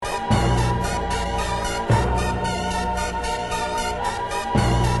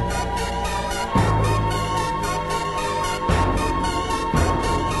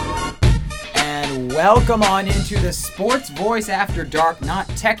Welcome on into the Sports Voice After Dark. Not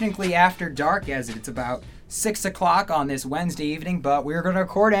technically after dark, as it's about 6 o'clock on this Wednesday evening, but we're going to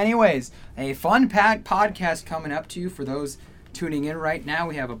record anyways. A fun podcast coming up to you for those tuning in right now.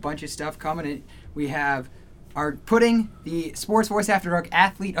 We have a bunch of stuff coming in. We are putting the Sports Voice After Dark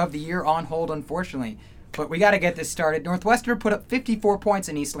Athlete of the Year on hold, unfortunately. But we got to get this started. Northwestern put up 54 points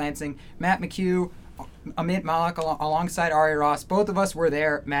in East Lansing. Matt McHugh, Amit Malik alongside Ari Ross. Both of us were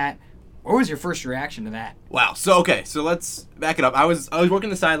there. Matt, what was your first reaction to that? Wow. So let's back it up. I was working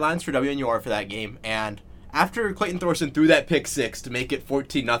the sidelines for WNUR for that game, and after Clayton Thorson threw that pick six to make it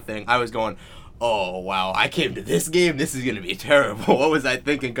 14-0, I was going, oh, wow, I came to this game. This is going to be terrible. What was I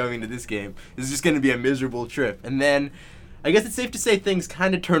thinking coming to this game? This is just going to be a miserable trip. And then I guess it's safe to say things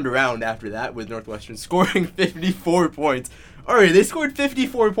kind of turned around after that with Northwestern scoring 54 points. All right, they scored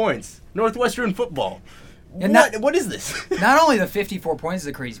 54 points. Northwestern football. And what is this? Not only the 54 points is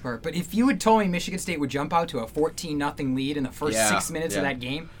the crazy part, but if you had told me Michigan State would jump out to a 14-0 lead in the first 6 minutes of that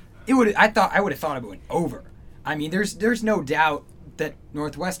game, I would have thought it went over. I mean, there's no doubt that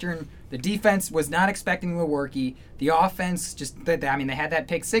Northwestern, the defense was not expecting Lewerke. The offense they had that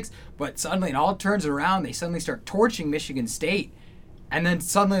pick six, but suddenly it all turns around. They suddenly start torching Michigan State, and then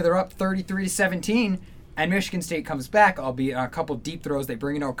suddenly they're up 33-17, and Michigan State comes back, albeit on a couple deep throws. They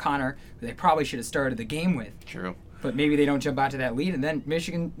bring in O'Connor, who they probably should have started the game with. True. But maybe they don't jump out to that lead, and then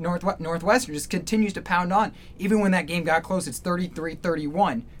Northwestern just continues to pound on. Even when that game got close, it's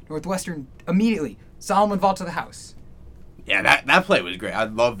 33-31. Northwestern immediately, Solomon vault to the house. Yeah, that play was great. I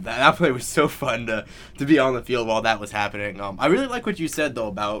love that. That play was so fun to be on the field while that was happening. I really like what you said, though,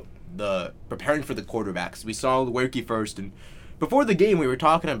 about the preparing for the quarterbacks. We saw Lewerke first, and before the game we were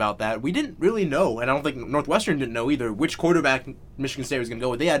talking about that. We didn't really know, and I don't think Northwestern didn't know either, which quarterback Michigan State was going to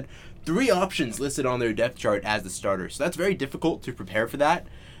go with. They had 3 options listed on their depth chart as the starter, so that's very difficult to prepare for that.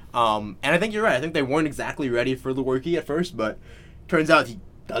 And I think you're right. I think they weren't exactly ready for Lewerke at first, but turns out he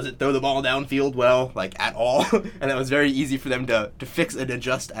doesn't throw the ball downfield well, at all. And that was very easy for them to fix and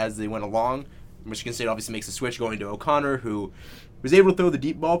adjust as they went along. Michigan State obviously makes a switch going to O'Connor, who was able to throw the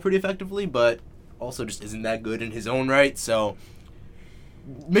deep ball pretty effectively, but also just isn't that good in his own right. So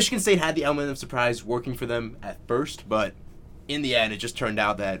Michigan State had the element of surprise working for them at first, but in the end, it just turned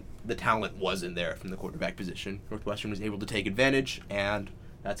out that the talent wasn't there from the quarterback position. Northwestern was able to take advantage, and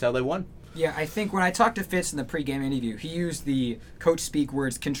that's how they won. Yeah, I think when I talked to Fitz in the pregame interview, he used the coach speak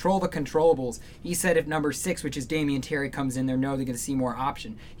words, control the controllables. He said if number 6, which is Damian Terry, comes in there, they're going to see more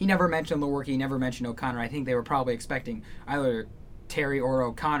option. He never mentioned Lewerke, he never mentioned O'Connor. I think they were probably expecting either Terry or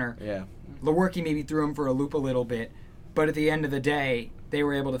O'Connor. Yeah. Lewerke maybe threw him for a loop a little bit, but at the end of the day, they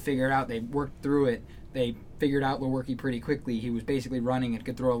were able to figure it out. They worked through it. They figured out Lewerke pretty quickly. He was basically running and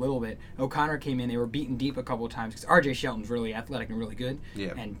could throw a little bit. O'Connor came in. They were beaten deep a couple of times because R.J. Shelton's really athletic and really good.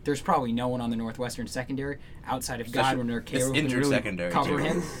 Yeah. And there's probably no one on the Northwestern secondary outside of Godwin or Cairo who can really secondary cover too.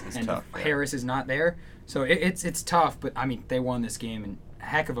 him. And tough, yeah. Harris is not there. So it's tough, but, I mean, they won this game, and a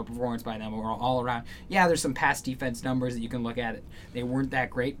heck of a performance by them all around. Yeah, there's some pass defense numbers that you can look at. They weren't that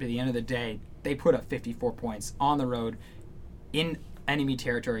great, but at the end of the day, they put up 54 points on the road in enemy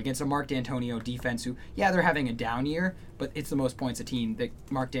territory against a Mark D'Antonio defense who, they're having a down year, but it's the most points a team that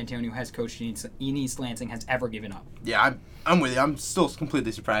Mark D'Antonio has coached in East Lansing has ever given up. Yeah, I'm with you. I'm still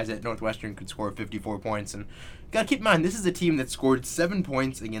completely surprised that Northwestern could score 54 points. And got to keep in mind, this is a team that scored 7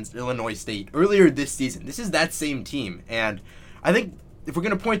 points against Illinois State earlier this season. This is that same team. And I think if we're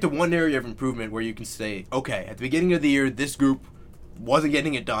going to point to one area of improvement where you can say, okay, at the beginning of the year, this group wasn't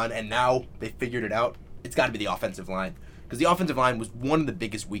getting it done, and now they figured it out, it's got to be the offensive line. Because the offensive line was one of the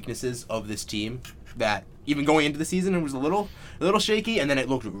biggest weaknesses of this team that even going into the season it was a little shaky, and then it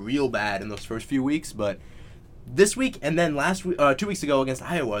looked real bad in those first few weeks. But this week and then 2 weeks ago against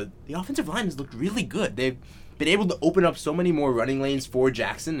Iowa, the offensive line has looked really good. They've been able to open up so many more running lanes for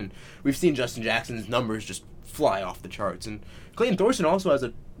Jackson, and we've seen Justin Jackson's numbers just fly off the charts. And Clayton Thorson also has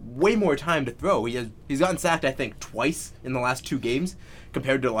way more time to throw. He's gotten sacked, I think, twice in the last 2 games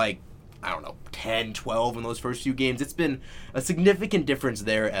compared to 10, 12 in those first few games. It's been a significant difference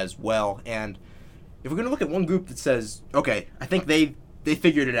there as well. And if we're going to look at one group that says, okay, I think they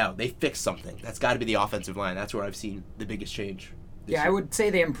figured it out, they fixed something, that's got to be the offensive line. That's where I've seen the biggest change. Yeah, I would say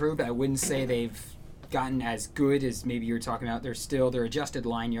they improved. I wouldn't say they've gotten as good as maybe you were talking about. Their adjusted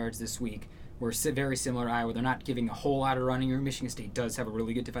line yards this week were very similar to Iowa. They're not giving a whole lot of running room. Michigan State does have a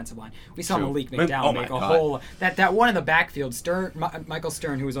really good defensive line. We saw Malik McDowell make a whole... That one in the backfield, Michael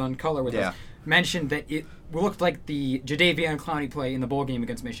Stern, who was on color with us, mentioned that it looked like the Jadeveon Clowney play in the bowl game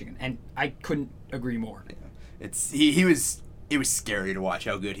against Michigan, and I couldn't agree more. Yeah. It was scary to watch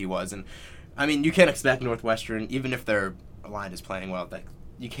how good he was, and I mean, you can't expect Northwestern, even if their line is playing well, that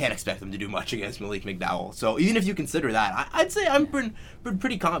you can't expect them to do much against Malik McDowell. So even if you consider that, I'd say I'm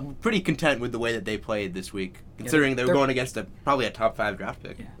pretty content with the way that they played this week, considering they were going against probably a top 5 draft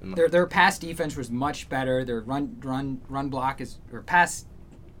pick. Yeah. Their pass defense was much better. Their run block pass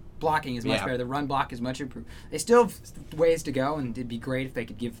blocking is much better. The run block is much improved. They still have ways to go, and it'd be great if they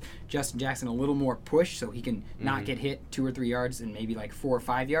could give Justin Jackson a little more push so he can not get hit 2 or 3 yards and maybe like 4 or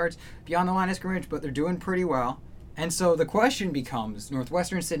 5 yards beyond the line of scrimmage. But they're doing pretty well. And so the question becomes,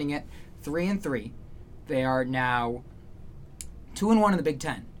 Northwestern sitting at 3-3. They are now 2-1 in the Big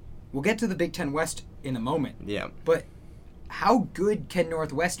Ten. We'll get to the Big Ten West in a moment. Yeah. But how good can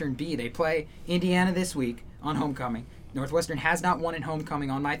Northwestern be? They play Indiana this week on homecoming. Northwestern has not won in homecoming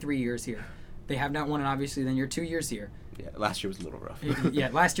on my 3 years here. They have not won in, obviously, then your 2 years here. Yeah, last year was a little rough. Yeah,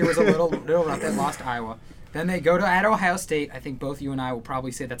 last year was a little rough. They lost Iowa. Then they go at Ohio State. I think both you and I will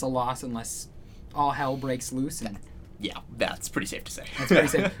probably say that's a loss unless all hell breaks loose. And yeah, that's pretty safe to say. That's pretty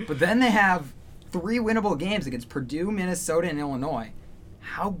safe. But then they have 3 winnable games against Purdue, Minnesota, and Illinois.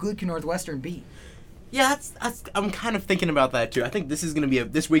 How good can Northwestern be? Yeah, I'm kind of thinking about that too. I think this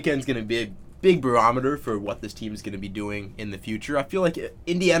weekend's going to be a big barometer for what this team is going to be doing in the future. I feel like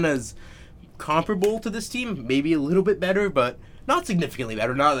Indiana's comparable to this team, maybe a little bit better, but not significantly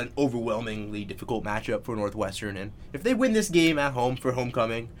better. Not an overwhelmingly difficult matchup for Northwestern. And if they win this game at home for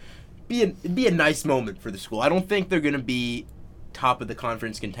homecoming, it'd be a nice moment for the school. I don't think they're going to be top of the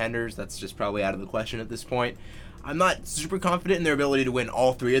conference contenders. That's just probably out of the question at this point. I'm not super confident in their ability to win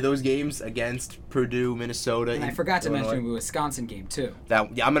all 3 of those games against Purdue, Minnesota, and I forgot Illinois. to mention the Wisconsin game too.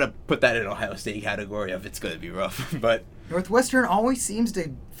 I'm going to put that in Ohio State category of it's going to be rough. But Northwestern always seems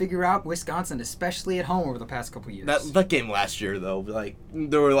to figure out Wisconsin, especially at home over the past couple years. That game last year, though,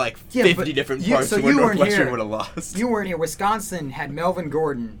 there were 50 different parts where Northwestern would have lost. You weren't here. Wisconsin had Melvin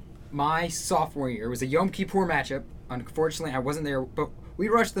Gordon my sophomore year. It was a Yom Kippur matchup. Unfortunately, I wasn't there, but we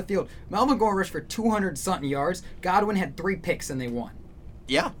rushed the field. Melvin Gordon rushed for 200-something yards. Godwin had 3 picks, and they won.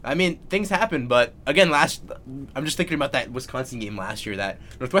 Yeah, I mean, things happen, but again, I'm just thinking about that Wisconsin game last year, that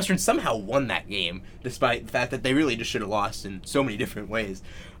Northwestern somehow won that game, despite the fact that they really just should have lost in so many different ways.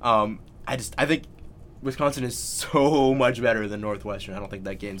 I think Wisconsin is so much better than Northwestern. I don't think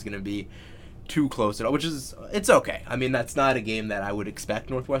that game's going to be too close at all, it's okay. I mean, that's not a game that I would expect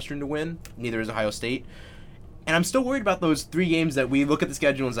Northwestern to win. Neither is Ohio State. And I'm still worried about those 3 games that we look at the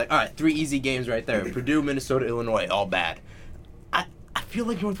schedule and it's like, all right, 3 easy games right there. Purdue, Minnesota, Illinois, all bad. I feel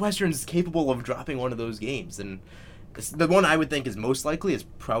like Northwestern is capable of dropping one of those games. And the one I would think is most likely is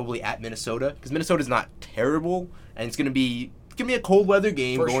probably at Minnesota, because Minnesota's not terrible, and it's going to be a cold weather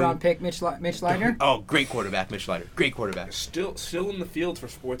game. First-round pick, Mitch Leidner? Oh, great quarterback, Mitch Leidner. Great quarterback. Still in the field for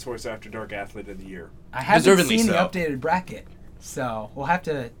Sports Horse After Dark Athlete of the Year. I haven't seen the updated bracket, so we'll have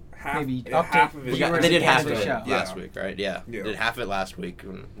to maybe update. They did half of it last week, right? Yeah. Did half of it last week.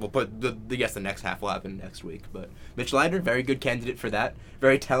 We'll put the next half will happen next week. But Mitch Leidner, very good candidate for that.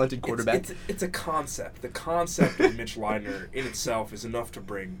 Very talented quarterback. It's a concept. The concept of Mitch Leidner in itself is enough to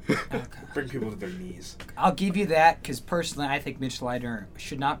bring people to their knees. I'll give you that, because personally, I think Mitch Leidner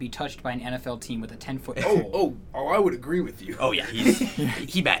should not be touched by an NFL team with a 10-foot pole. Oh! I would agree with you. Oh yeah,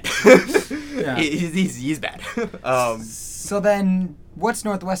 he's bad. Yeah. He's bad. So then, what's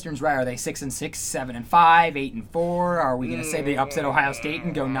Northwestern's right? Are they 6-6, 7-5, 8-4? Are we going to say they upset Ohio State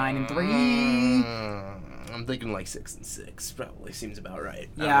and go 9-3? I'm thinking 6-6 probably seems about right.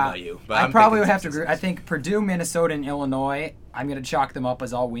 Yeah, I don't know about you, but I probably would have to agree. I think Purdue, Minnesota, and Illinois, I'm going to chalk them up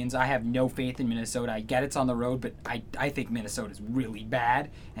as all wins. I have no faith in Minnesota. I get it's on the road, but I think Minnesota's really bad,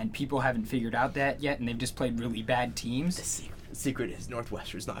 and people haven't figured out that yet, and they've just played really bad teams. The secret is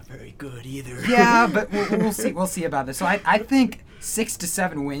Northwestern's not very good either. Yeah, but we'll see. We'll see about this. So I think 6 to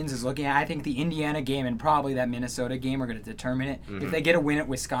 7 wins is looking at. I think the Indiana game and probably that Minnesota game are going to determine it. Mm-hmm. If they get a win at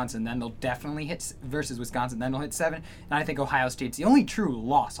Wisconsin, then they'll definitely hit versus Wisconsin. Then they'll hit 7. And I think Ohio State's the only true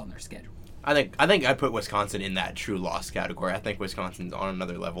loss on their schedule. I think I put Wisconsin in that true loss category. I think Wisconsin's on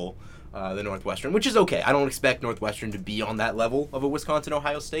another level than Northwestern, which is okay. I don't expect Northwestern to be on that level of a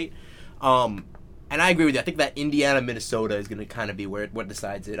Wisconsin-Ohio State. And I agree with you. I think that Indiana-Minnesota is going to kind of be what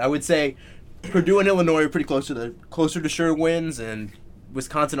decides it. I would say Purdue and Illinois are pretty closer to sure wins, and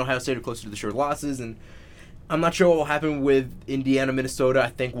Wisconsin-Ohio State are closer to the sure losses. And I'm not sure what will happen with Indiana-Minnesota. I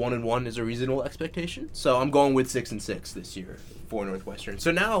think 1-1 is a reasonable expectation. So I'm going with 6-6 this year for Northwestern.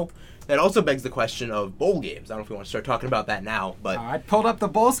 So now that also begs the question of bowl games. I don't know if we want to start talking about that now, but I pulled up the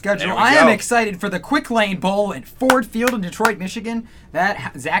bowl schedule. I am excited for the Quick Lane Bowl at Ford Field in Detroit, Michigan. That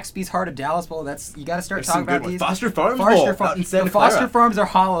Zaxby's Heart of Dallas Bowl. You got to start talking about these. Foster Farms Bowl. Out in Santa Clara. Foster Farms or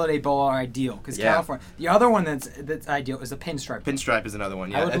Holiday Bowl are ideal because California. The other one that's ideal is the Pinstripe. Pinstripe is another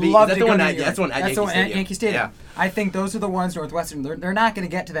one. Yeah, I would love to go to That's one at Yankee Stadium. Yankee Stadium. Yeah. I think those are the ones Northwestern. They're not going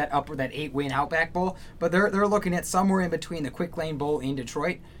to get to that 8-win Outback Bowl, but they're looking at somewhere in between the Quick Lane Bowl in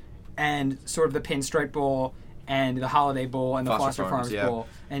Detroit and sort of the Pinstripe Bowl and the Holiday Bowl and the Foster Farms Bowl,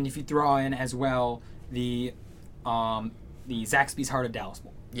 and if you throw in as well the Zaxby's Heart of Dallas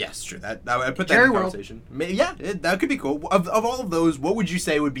Bowl. Yes, true. I put that in the conversation. Yeah, that could be cool. Of all of those, what would you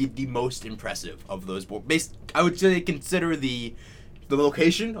say would be the most impressive of those bowls? I would say consider the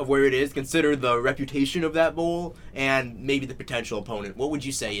location of where it is, consider the reputation of that bowl, and maybe the potential opponent. What would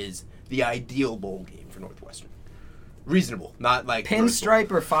you say is the ideal bowl game for Northwestern? Reasonable, not like Pinstripe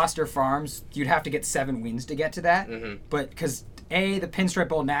or Foster Farms. You'd have to get 7 wins to get to that, but because the Pinstripe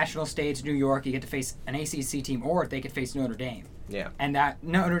Bowl, national stage, New York, you get to face an ACC team, or they could face Notre Dame. Yeah. And that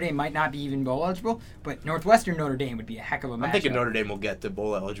Notre Dame might not be even bowl eligible, but Northwestern Notre Dame would be a heck of a matchup. I'm thinking Notre Dame will get to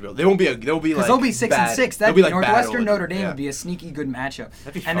bowl eligible. They'll be like, they'll be 6-6. That'd be like Northwestern Notre Dame would be a sneaky good matchup.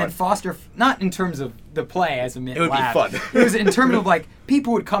 That'd be fun. And then Foster, not in terms of the play as a mid. It would be fun. It was in terms of like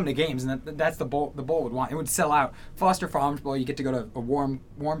people would come to games, and that's the bowl. The bowl would want. It would sell out. Foster Farms Bowl, you get to go to a warm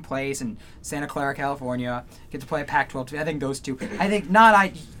place in Santa Clara, California. Get to play a Pac-12. I think those two. I think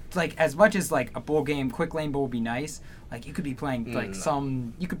like as much as like a bowl game, Quick Lane Bowl would be nice. Like you could be playing like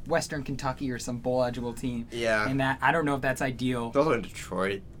Western Kentucky or some bowl eligible team. Yeah. And that I don't know if that's ideal. It's also in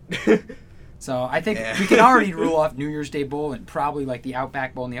Detroit. So I think we can already rule off New Year's Day Bowl and probably like the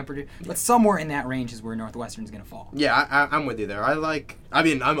Outback Bowl in the upper, but somewhere in that range is where Northwestern's going to fall. Yeah, I'm with you there. I'm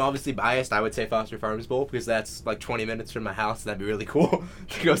obviously biased. I would say Foster Farms Bowl because that's like 20 minutes from my house. That'd be really cool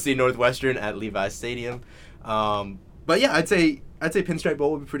to go see Northwestern at Levi's Stadium. But yeah, I'd say Pinstripe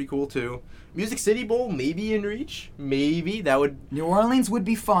Bowl would be pretty cool too. Music City Bowl, maybe in reach. Maybe that would. New Orleans would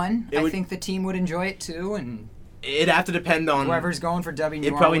be fun. I think the team would enjoy it too, and it'd have to depend on whoever's going for W.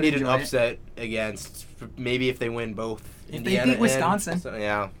 It'd probably need an upset against maybe if they win both. If Indiana they beat Wisconsin,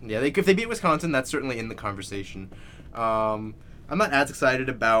 if they beat Wisconsin, that's certainly in the conversation. I'm not as excited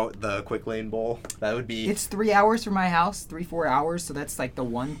about the Quick Lane Bowl. That would be. It's 3 hours from my house, 3-4 hours, so that's like the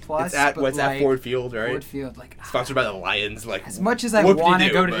 1+. It's at at Ford Field, right? Ford Field, like sponsored by the Lions. Like as much as I want to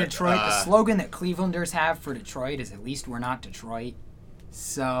go to Detroit, the slogan that Clevelanders have for Detroit is "At least we're not Detroit."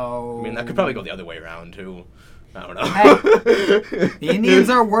 So I mean, that could probably go the other way around too. I don't know. Hey, the Indians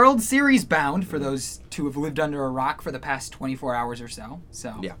are World Series bound for those who have lived under a rock for the past 24 hours or so.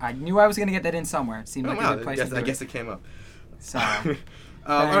 So yeah. I knew I was going to get that in somewhere. It seemed like a good place to do I guess it came up. So,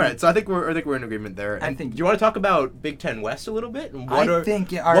 all right. So I think we're in agreement there. And do you want to talk about Big Ten West a little bit?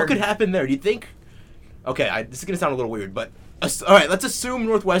 What could happen there? Do you think? Okay, this is gonna sound a little weird, but all right. Let's assume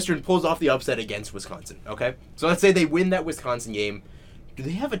Northwestern pulls off the upset against Wisconsin. Okay, so let's say they win that Wisconsin game. Do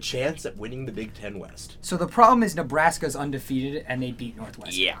they have a chance at winning the Big Ten West? So the problem is Nebraska's undefeated and they beat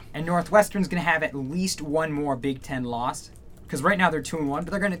Northwestern. Yeah. And Northwestern's gonna have at least one more Big Ten loss. Because right now they're 2-1,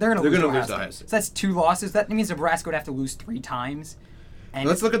 but they're gonna lose to Ohio State. So that's 2 losses. That means Nebraska would have to lose 3 times. And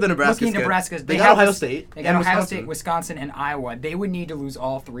let's look at the Nebraska. They got Ohio State. They got Ohio State, Wisconsin, and Iowa. They would need to lose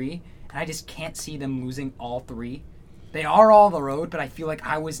all 3, and I just can't see them losing all 3. They are all the road, but I feel like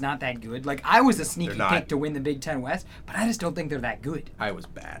Iowa's not that good. Like Iowa's a sneaky pick to win the Big Ten West, but I just don't think they're that good. Iowa's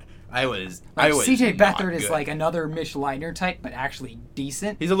bad. Iowa's CJ Beathard is like another Mitch Leitner type, but actually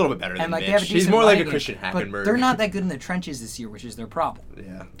decent. He's a little bit better than Mitch. He's more like a Christian Hackenberg. But they're not that good in the trenches this year, which is their problem.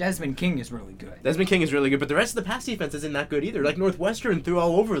 Yeah. Desmond King is really good. Desmond King is really good, but the rest of the pass defense isn't that good either. Like Northwestern threw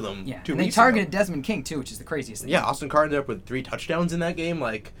all over them. Yeah, and they targeted Desmond King too, which is the craziest thing. Yeah, Austin Carr ended up with 3 touchdowns in that game.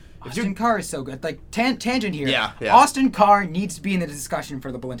 Like Austin Carr is so good. Like tangent here. Yeah. Austin Carr needs to be in the discussion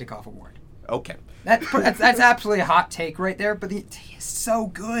for the Biletnikoff Award. Okay. That's absolutely a hot take right there, but he is so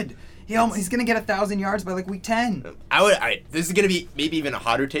good. He's gonna get 1,000 yards by like week 10. This is gonna be maybe even a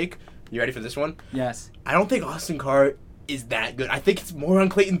hotter take. You ready for this one? Yes. I don't think Austin Carr is that good. I think it's more on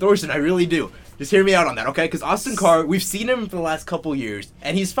Clayton Thorson. I really do. Just hear me out on that, okay? Because Austin Carr, we've seen him for the last couple years,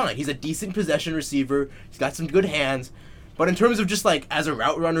 and he's fine. He's a decent possession receiver. He's got some good hands. But in terms of just like as a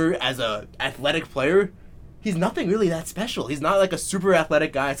route runner, as a athletic player, he's nothing really that special. He's not like a super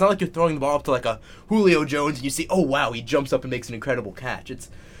athletic guy. It's not like you're throwing the ball up to like a Julio Jones and you see, oh wow, he jumps up and makes an incredible catch.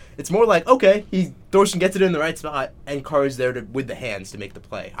 It's more like, okay, Thorson gets it in the right spot, and Carr is there with the hands to make the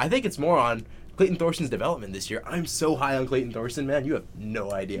play. I think it's more on Clayton Thorson's development this year. I'm so high on Clayton Thorson, man. You have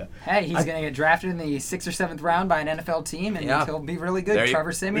no idea. Hey, he's going to get drafted in the 6th or 7th round by an NFL team, and he'll be really good.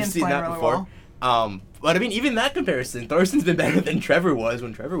 Trevor Siemian's playing really well. But I mean, even that comparison, Thorson's been better than Trevor was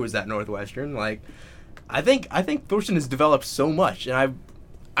when Trevor was at Northwestern. Like, I think Thorson has developed so much, and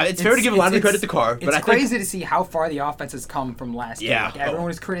it's fair to give a lot of credit to Carr, but it's crazy to see how far the offense has come from last year. Like everyone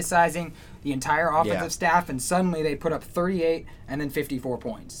was criticizing the entire offensive Yeah. staff, and suddenly they put up 38 and then 54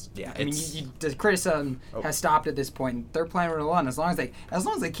 points. Yeah, I mean, it's- the criticism Oh. has stopped at this point, and they're playing really well. And as long as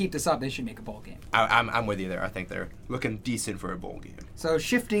they keep this up, they should make a bowl game. I'm with you there. I think they're looking decent for a bowl game. So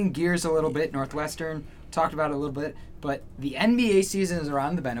shifting gears a little bit, Northwestern talked about it a little bit, but the NBA season is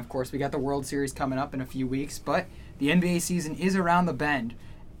around the bend. Of course, we got the World Series coming up in a few weeks, but the NBA season is around the bend,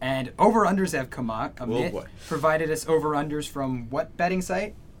 and over-unders have come out. Amit boy. provided us over-unders from what betting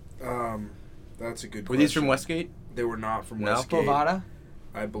site? That's a good Were question. these from Westgate? They were not from No? Westgate. Bovada?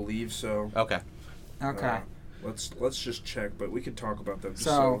 I believe so. Okay. Okay. Let's just check, but we can talk about them. Just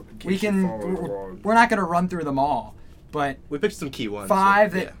So in case we you can. follow along. We're not going to run through them all, but We picked some key ones.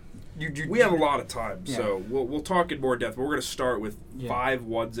 five so, that you We have a lot of time, Yeah. so we'll talk in more depth. But we're going to start with Yeah. 5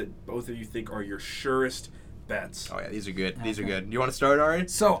 ones that both of you think are your surest bets. Oh yeah, these are good. These are Okay. good. You want to start, Ari?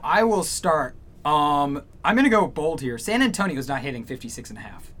 So I will start. I'm going to go bold here. San Antonio's not hitting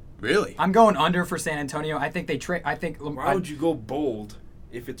 56.5. Really? I'm going under for San Antonio. I think they trade. I think. Why would you go bold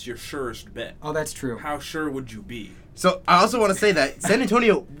if it's your surest bet? Oh, that's true. How sure would you be? So I also want to say that San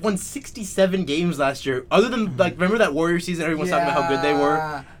Antonio won 67 games last year. Other than like, remember that Warrior season? Everyone's talking about how good they were.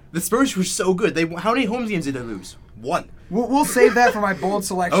 Yeah. The Spurs were so good. How many home games did they lose? 1. We'll save that for my bold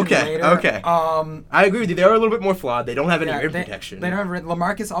selection Okay, later. okay. I agree with you. They are a little bit more flawed. They don't have any Yeah, rim they, protection. They don't have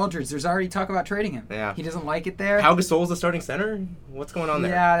LaMarcus Aldridge. There's already talk about trading him. Yeah. He doesn't like it there. Pau Gasol's the starting center. What's going on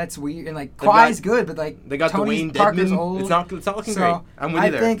there? Yeah, that's weird. And like They got- Kawhi's good, but like They got Tony Dwayne Parker's Dedmon. old. It's not looking so great. I'm with you I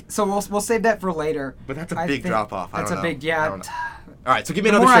there. think so. We'll save that for later. But that's a I big think drop off. I That's don't a know. big yeah. I don't know. All right, so give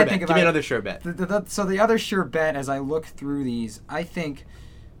me The another more I sure bet. think Give about me it, another sure bet. So the other sure bet, as I look through these, I think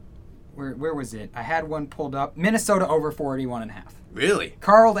where was it? I had one pulled up. Minnesota over 41.5. Really?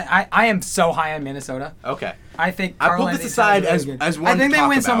 Carl, I am so high on Minnesota. Okay. I think I Carl pulled this Anthony aside Towns is really as good. one I think to they talk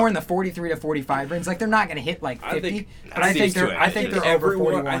win about. somewhere in the 43 to 45 range. Like they're not going to hit like 50, but I think they're over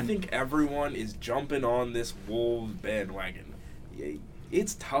 41. I think everyone is jumping on this Wolves bandwagon.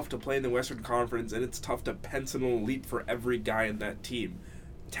 It's tough to play in the Western Conference, and it's tough to pencil a leap for every guy in that team.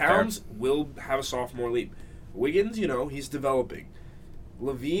 Towns will have a sophomore leap. Wiggins, he's developing.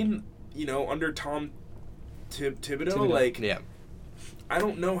 Levine, under Tom Thibodeau, Yeah. I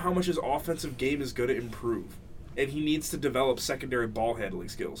don't know how much his offensive game is going to improve, and he needs to develop secondary ball handling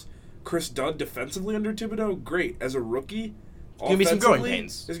skills. Chris Dunn defensively under Thibodeau, great. As a rookie, Gonna be some growing offensively,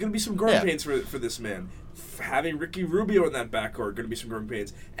 pains. There's going to be some growing Yeah. pains for this man. Having Ricky Rubio in that backcourt, going to be some growing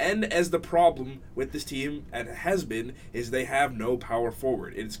pains. And as the problem with this team, and has been, is they have no power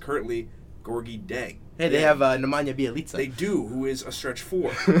forward. It is currently Gorgie Deng. Hey, they have Nemanja Bjelica. They do, who is a stretch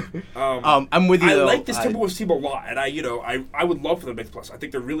 4. I'm with you. I though. like this Timberwolves team a lot, and I would love for them to make the plus. I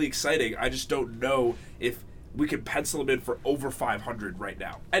think they're really exciting. I just don't know if we could pencil them in for over 500 right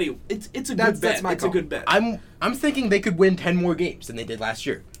now. Anyway, it's a good bet. That's my It's a call. good bet. I'm thinking they could win 10 more games than they did last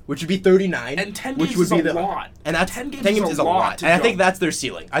year, which would be 39. And 10 which games would is be a the, lot. And that's 10 games 10 is games a is a lot lot. to And I think jump. that's their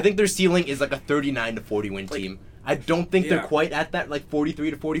ceiling. I think their ceiling is like a 39 to 40 win team. I don't think they're Yeah. quite at that like 43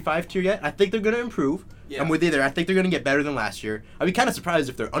 to 45 tier yet. I think they're going to improve. Yeah. I'm with you there. I think they're going to get better than last year. I'd be kind of surprised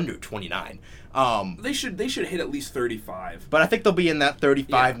if they're under 29. They should hit at least 35. But I think they'll be in that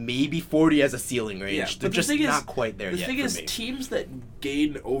 35, Yeah. maybe 40 as a ceiling range. Yeah, They're but just the thing not is, quite there the yet thing for is, me. teams that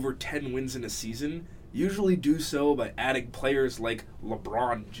gain over 10 wins in a season usually do so by adding players like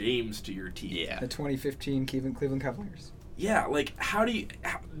LeBron James to your team. Yeah. The 2015 Cleveland Cavaliers. Yeah, like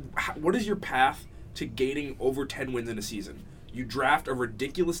what is your path to gaining over 10 wins in a season? You draft a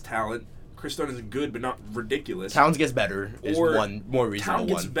ridiculous talent. Chris Dunn is good, but not ridiculous. Towns gets better is Or one more reasonable Town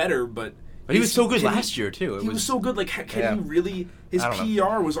gets one. better, but But he was so good can last year too. He was so good. Like, can Yeah. he really? His I don't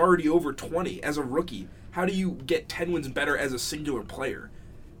PR was already over 20 as a rookie. How do you get 10 wins better as a singular player?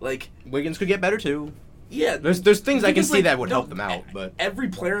 Like, Wiggins could get better too. yeah, There's things the I thing can is, see like, that would no, help them out, but every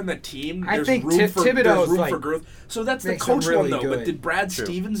player on that team, I there's think room for Thibodeau's, there's room for like, growth. So that's the makes them coach really one though. But good. did Brad True.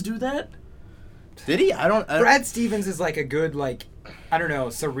 Stevens do that? did he? I don't. Brad Stevens is like a good I don't know,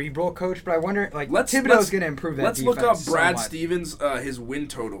 cerebral coach, but I wonder Let's Thibodeau's going to improve that Let's defense look up so Brad much. Stevens his win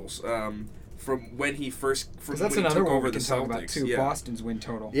totals from when he first 'Cause when that's he another took one over we the can talk Celtics. about too. Yeah. Boston's win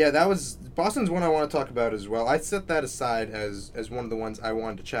total. Yeah, that was Boston's one I want to talk about as well. I set that aside as one of the ones I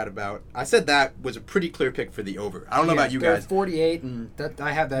wanted to chat about. I said that was a pretty clear pick for the over. I don't know about you they're guys. 48, and that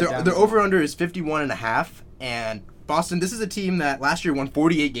I have that. Their down their as well. over under is 51.5, and Boston. This is a team that last year won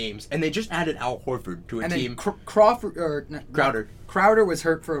 48 games, and they just added Al Horford to a And team. then Crawford or not- Crowder. Crowder was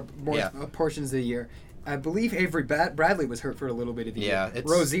hurt for more Yeah. portions of the year. I believe Avery Bradley was hurt for a little bit of the Yeah, year.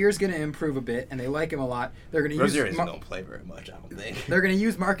 it's- Rozier's going to improve a bit, and they like him a lot. They're going to Rozier use isn't going to play very much, I don't think. they're going to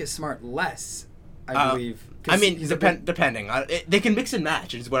use Marcus Smart less, I believe. 'cause I mean, he's a bit- depending. They can mix and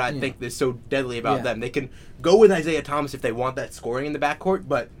match, is what I Yeah. think is so deadly about Yeah. them. They can go with Isaiah Thomas if they want that scoring in the backcourt,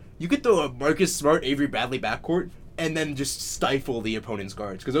 but you could throw a Marcus Smart, Avery Bradley backcourt, and then just stifle the opponent's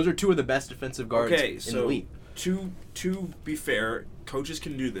guards because those are two of the best defensive guards in the league. To be fair, coaches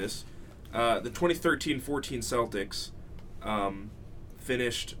can do this. The 2013-14 Celtics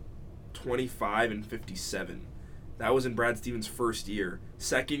finished 25-57. That was in Brad Stevens' first year.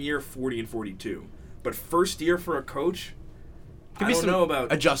 Second year, 40-42. But first year for a coach, I don't know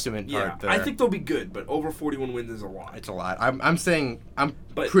about adjustment. Yeah, part there. I think they'll be good, but over 41 wins is a lot. It's a lot. I'm saying I'm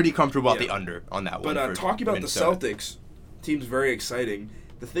pretty comfortable at the under on that one. But talking about Minnesota. the Celtics, team's very exciting.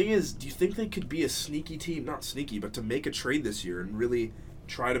 The thing is, do you think they could be a sneaky team? Not sneaky, but to make a trade this year and really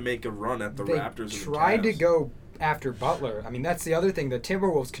try to make a run at the Raptors and the Cavs? They tried to go after Butler. I mean, that's the other thing. The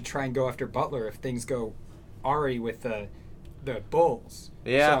Timberwolves could try and go after Butler if things go awry with the Bulls.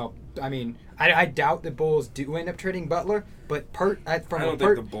 Yeah. So, I mean, I doubt the Bulls do end up trading Butler, but I don't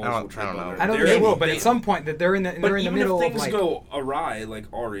think the Bulls will trade Butler. I don't think they will, but at some point that they're in the middle of But even if things like go awry, like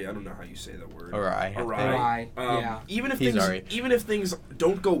Ari, I don't know how you say that word. Awry. Yeah. Even if things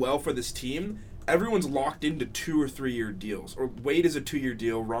don't go well for this team, everyone's locked into 2 or 3 year deals. Or Wade is a 2-year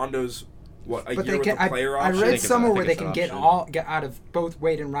deal. Rondo's a year with a player option. I read somewhere where they can get out of both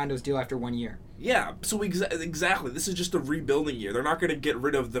Wade and Rondo's deal after 1 year. Yeah, so exactly. This is just a rebuilding year. They're not going to get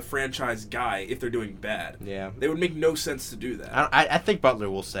rid of the franchise guy if they're doing bad. Yeah. They would make no sense to do that. I think Butler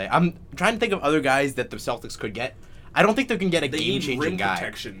will stay. I'm trying to think of other guys that the Celtics could get. I don't think they can get a game-changing guy. They need rim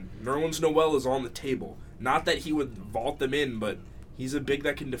protection. Nerlens Noel is on the table. Not that he would vault them in, but he's a big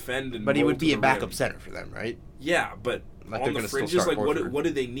that can defend. But he would be a backup center for them, right? Yeah, but on the fringes, like what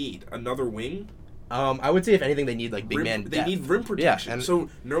do they need? Another wing? I would say if anything, they need like big man depth. They need rim protection. Yeah, and so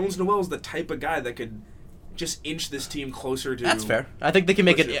Nerlens Noel is the type of guy that could just inch this team closer to. That's fair. I think they can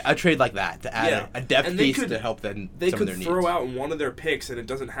make a trade like that to add a depth piece to help them. They could throw out one of their picks, and it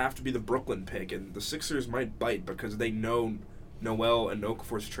doesn't have to be the Brooklyn pick. And the Sixers might bite because they know Noel and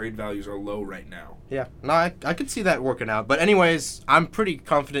Okafor's trade values are low right now. Yeah, no, I could see that working out. But anyways, I'm pretty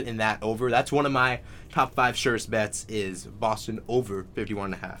confident in that over. That's one of my top 5 surest bets is Boston over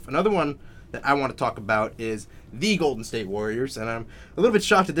 51.5. Another one that I want to talk about is the Golden State Warriors, and I'm a little bit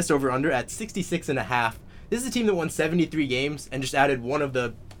shocked at this over-under at 66.5. This is a team that won 73 games and just added one of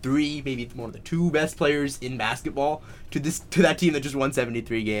the 3, maybe one of the 2 best players in basketball to that team that just won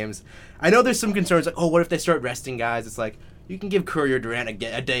 73 games. I know there's some concerns like, oh, what if they start resting guys? It's like, you can give Curry or Durant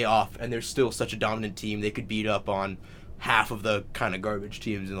a day off, and they're still such a dominant team. They could beat up on half of the kind of garbage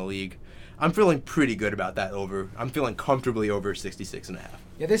teams in the league. I'm feeling pretty good about that over. I'm feeling comfortably over 66.5.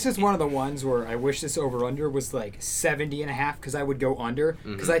 Yeah, this is one of the ones where I wish this over-under was like 70.5 because I would go under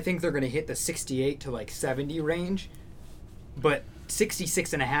because I think they're going to hit the 68 to like 70 range. But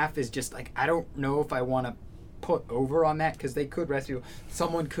 66.5 is just like, I don't know if I want to put over on that because they could rescue.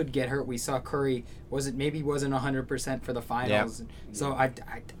 Someone could get hurt. We saw Curry wasn't 100% for the finals. Yeah. So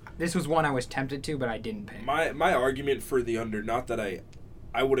this was one I was tempted to, but I didn't pick. My argument for the under, not that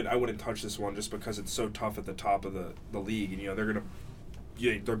I wouldn't touch this one just because it's so tough at the top of the league, and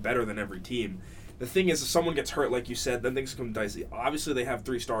they're better than every team. The thing is, if someone gets hurt, like you said, then things become dicey. Obviously, they have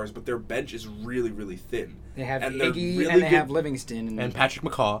 3 stars, but their bench is really, really thin. They have Iggy and they have Livingston and Patrick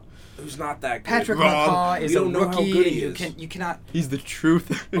McCaw, who's not that good. Patrick McCaw is a rookie. You cannot. He's the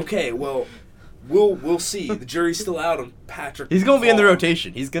truth. Okay, well, we'll see. The jury's still out on Patrick. He's going to be in the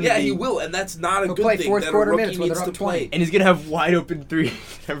rotation. He's going to he will, and that's not a He'll good play thing. Fourth that quarter a rookie minutes when needs they're to up play. 20. And he's going to have wide open 3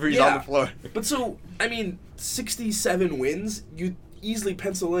 whenever he's on the floor. But so, 67 wins, you easily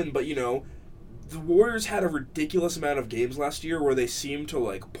pencil in, but the Warriors had a ridiculous amount of games last year where they seemed to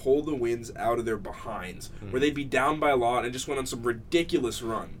like pull the wins out of their behinds, where they'd be down by a lot and just went on some ridiculous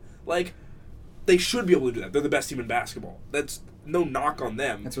run. Like, they should be able to do that. They're the best team in basketball. That's no knock on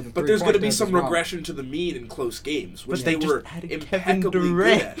them. But there's going to be some regression to the mean in close games, which they were impeccably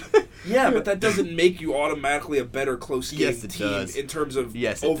good at. Yeah, but that doesn't make you automatically a better close game team in terms of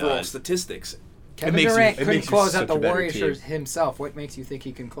overall statistics. Kevin Durant couldn't close out the Warriors himself. What makes you think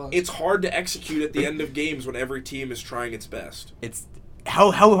he can close? It's hard to execute at the end of games when every team is trying its best. It's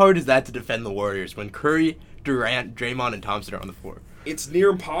how hard is that to defend the Warriors when Curry, Durant, Draymond, and Thompson are on the floor? It's near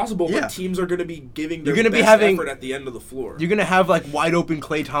impossible, but teams are going to be giving their best effort at the end of the floor. You're going to have like wide open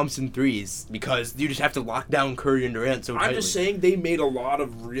Klay Thompson threes because you just have to lock down Curry and Durant so tightly. I'm just saying they made a lot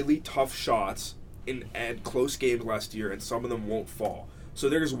of really tough shots in close games last year, and some of them won't fall. So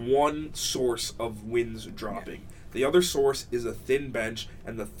there's one source of wins dropping. The other source is a thin bench,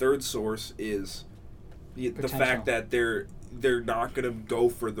 and the third source is the fact that they're not going to go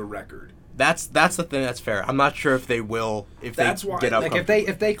for the record. That's the thing that's fair. I'm not sure if they will That's why, get up. Like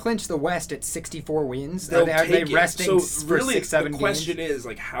if they clinch the West at 64 wins, they'll are they take resting it. So for really, 6-7 the question games? is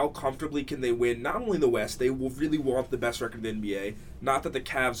like, how comfortably can they win? Not only the West, they will really want the best record in the NBA. Not that the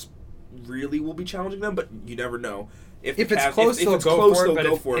Cavs really will be challenging them, but you never know. If If the it's Cavs- close, if they'll it's go close, for it. they'll But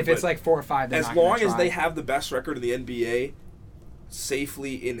go if, for it. if it's But like 4 or 5, they're as not gonna long as try. they have the best record in the NBA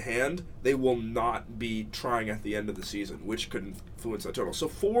safely in hand, they will not be trying at the end of the season, which could influence that total. So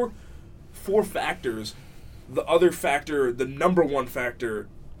four factors. The other factor, the number one factor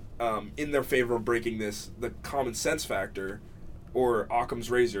in their favor of breaking this, the common sense factor, or Occam's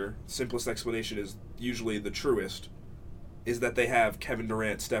razor, simplest explanation is usually the truest, is that they have Kevin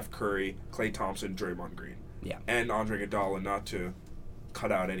Durant, Steph Curry, Klay Thompson, Draymond Green. Yeah. And Andre Iguodala, not to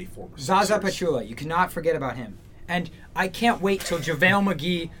cut out any former Zaza Sixers. Pachulia, you cannot forget about him. And I can't wait till JaVale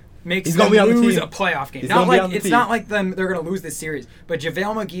McGee makes He's them gonna be on the lose team. a playoff game. He's Not gonna be like on the it's team. not like they're going to lose this series, but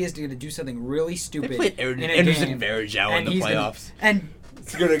JaVale McGee is going to do something really stupid. They played in a Anderson game, Varejao in and the he's gonna- playoffs. and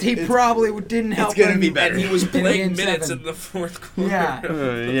gonna- he it's- probably didn't help. gonna them be better. And he was in playing Game minutes 7. in the fourth quarter.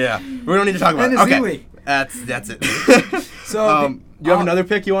 Yeah. Yeah, we don't need to talk about it. Venezuela. Okay, that's it. So do you have another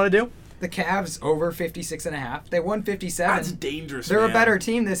pick you want to do? The Cavs over 56.5. They won 57. That's dangerous. They're man. a better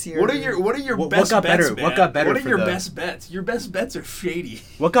team this year. What are your What best got bets, better? man? What got better What are for your the- best bets? Your best bets are shady.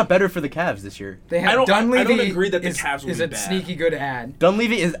 What got better for the Cavs this year? They have I don't Dunleavy agree that the is, Cavs will is be a bad. sneaky good ad.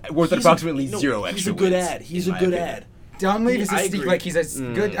 Dunleavy is worth approximately zero He's extra a good wins, ad. He's in a my good opinion. ad. Dunleavy is a I sneaky, agree. like he's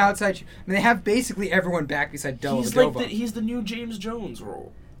a good outside. I mean, they have basically everyone back beside Dellavedova. He's the new James Jones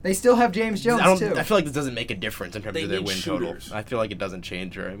role. They still have James Jones too. I feel like this doesn't make a difference in terms They of their need win shooters. total. I feel like it doesn't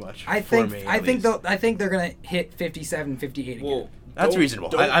change very much. I for think me, I at think least. they'll I think they're gonna hit 57, 58 again. Well, That's don't- reasonable.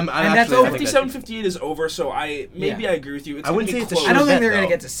 don't- I'm And that's actually, over. I think 57-58 is over, so I agree with you. It's I wouldn't gonna say be it's a close. I don't bet, think they're gonna though.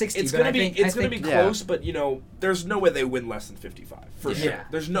 get to 60. It's but gonna I be think, it's I gonna think, be Yeah. close, but there's no way they win less than 55 for sure. Yeah.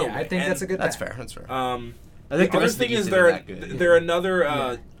 There's no Yeah, way. I think that's a good That's bet. fair. That's fair. I I think the the other rest of the thing is East they're isn't that good. they're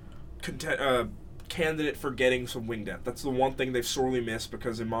another candidate for getting some wing depth. That's the one thing they've sorely missed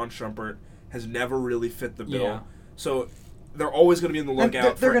because Iman Shumpert has never really fit the bill. Yeah. So they're always going to be in the And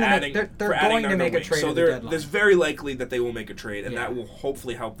lookout they're for gonna make- adding. they're for adding going to another make a wing. trade So at the deadline. there's very likely that they will make a trade, and Yeah. that will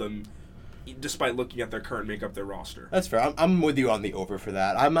hopefully help them, despite looking at their current makeup, their roster. That's fair. I'm with you on the over for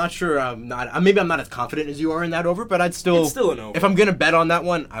that. I'm not sure. Maybe I'm not as confident as you are in that over, but I'd still. It's still an over. If I'm gonna bet on that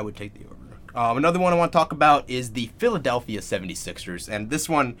one, I would take the over. Another one I want to talk about is the Philadelphia 76ers, and this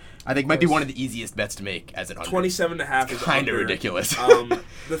one I think might be one of the easiest bets to make as an under. 27.5 is Kind of under. ridiculous.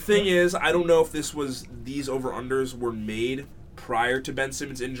 The thing is, I don't know if these over-unders were made prior to Ben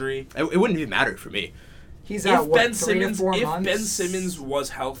Simmons' injury. It wouldn't even matter for me. he's out If what, Ben 3 to Simmons 4 if months? Ben Simmons was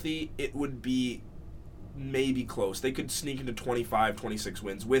healthy, it would be maybe close. They could sneak into 25, 26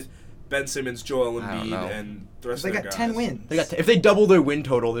 wins with Ben Simmons, Joel I don't Embiid, know. and the rest They of their got guys. 10 wins. If they double their win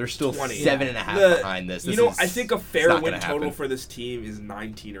total, they're still 20. 7.5 behind this. I think a it's fair not win gonna total happen. for this team is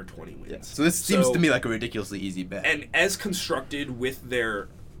 19 or 20 wins. So this seems to me like a ridiculously easy bet. And as constructed with their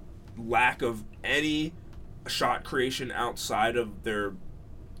lack of any shot creation outside of their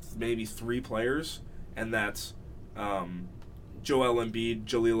maybe 3 players, and that's Joel Embiid,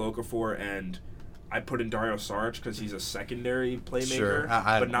 Jahlil Okafor, and I put in Dario Saric because he's a secondary playmaker, Sure,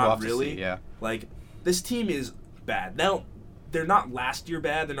 but we'll not have to really. see, yeah. Like, this team is bad. Now, they're not last year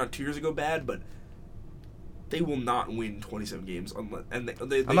bad, they're not 2 years ago bad, but they will not win 27 games unless. And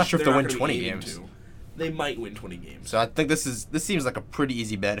I'm not sure if they're they'll not win gonna be 20 aiming games. to. They might win 20 games. So I think this seems like a pretty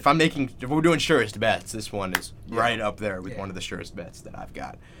easy bet. If we're doing surest bets, this one is right up there with one of the surest bets that I've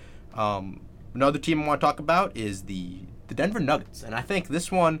got. Another team I want to talk about is the Denver Nuggets, and I think this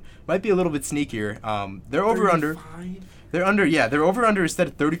one might be a little bit sneakier. They're over under. 35? They're under. Yeah, their over under is set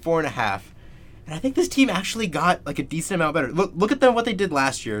at 34.5. And I think this team actually got like a decent amount better. Look at them what they did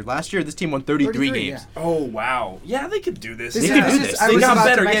last year. Last year this team won 33 games. yeah. Oh wow! Yeah, they could do this. This They is- could do this is- this. I They was got about to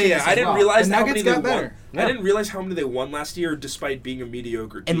better. mention Yeah. this I as didn't well. realize The how Nuggets many they got won. better. Yeah. I didn't realize how many they won last year, despite being a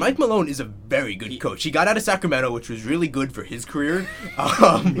mediocre team. And Mike Malone is a very good coach. He got out of Sacramento, which was really good for his career.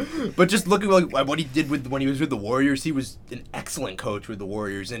 But just looking like what he did when he was with the Warriors, he was an excellent coach with the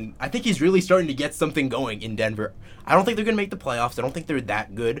Warriors. And I think he's really starting to get something going in Denver. I don't think they're going to make the playoffs. I don't think they're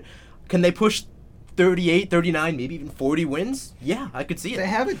that good. Can they push 38, 39, maybe even 40 wins? Yeah, I could see They it.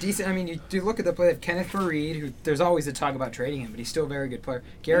 have a decent. I mean, you do look at the play of Kenneth Faried, who there's always a talk about trading him, but he's still a very good player.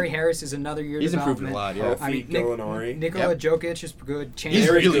 Gary Harris is another year He's improved development. a lot, yeah. Healthy I mean, Gallinari. Nikola Jokic is good. He's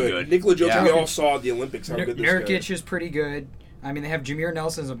Very really good. Nikola Jokic, Yeah. we all saw at the Olympics how good this guy Nurkic is. is pretty good. I mean, they have Jameer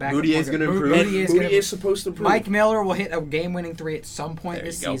Nelson as a backup. Moutier is point guard. gonna improve. Moutier is Moody gonna- is supposed to improve. Mike Miller will hit a game-winning 3 at some point There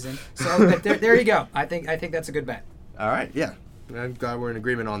this you go. season. So but there you go. I think that's a good bet. All right, yeah. I'm glad we're in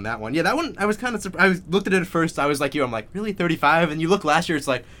agreement on that one. Yeah, that one, I was kind of surprised. I looked at it at first, I was like you, I'm like, really, 35? And you look last year, it's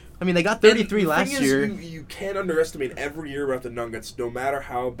like, I mean, they got And 33 the last thing is, year. You can't underestimate every year about the Nuggets. No matter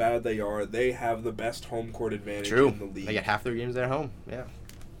how bad they are, they have the best home court advantage True. in the league. They get half their games at home. Yeah.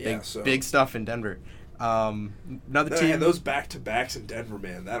 yeah, Big, so big stuff in Denver. Another No, team. and those back-to-backs in Denver,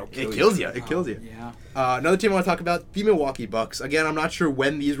 man, that'll kill It you. kills you. It kills you. Yeah. Another team I want to talk about, the Milwaukee Bucks. Again, I'm not sure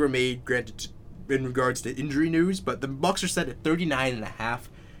when these were made, granted, in regards to injury news, but the Bucks are set at 39.5.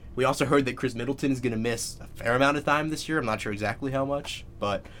 We also heard that Chris Middleton is going to miss a fair amount of time this year. I'm not sure exactly how much,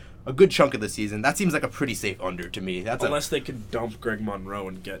 but a good chunk of the season. That seems like a pretty safe under to me. That's Unless they can dump Greg Monroe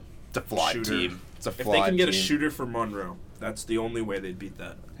and get it's a flawed shooter. team. It's a If flawed they can get a team. shooter for Monroe, that's the only way they'd beat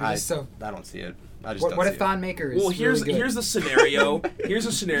that. I So don't see it. I just what, don't what see if Thon Maker is Well, here's really good? here's the scenario. Here's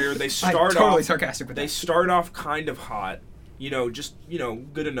a scenario. They I'm start totally off. sarcastic with They that. start off kind of hot, just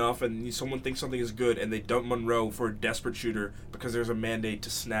good enough, and someone thinks something is good, and they dump Monroe for a desperate shooter because there's a mandate to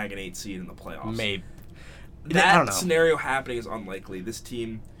snag an 8 seed in the playoffs. Maybe. I That don't know. scenario happening is unlikely. This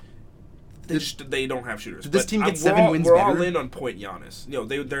team, they don't have shooters. Did this But team get we're 7 all- wins We're better? all in on point Giannis.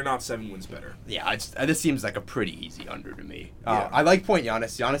 They're not 7 wins better. Yeah, this seems like a pretty easy under to me. Yeah. I like point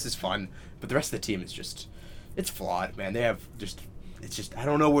Giannis. Giannis is fun, but the rest of the team is just, it's flawed, man. They have it's just I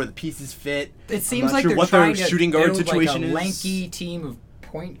don't know where the pieces fit. It seems I'm not like sure they're what trying their to shooting guard build situation like a is. lanky team of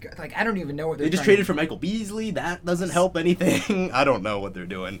point. Like I don't even know what they're They just trying traded for Michael Beasley. That doesn't help anything. I don't know what they're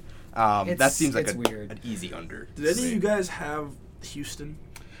doing. That seems like it's weird. an easy under. Did any of you guys have Houston?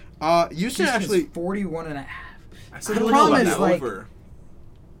 Houston Houston actually. is 41.5. So the problem is, like, over.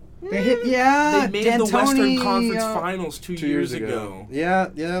 They hit They made the Western D'Antoni, Conference Finals 2 years ago. Yeah.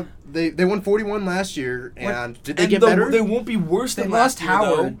 They won 41 last year, and did they And get better? They won't be worse They than lost last year,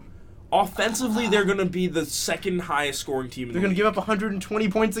 though. Howard. Offensively, they're going to be the second highest scoring team in They're the going to league. give up 120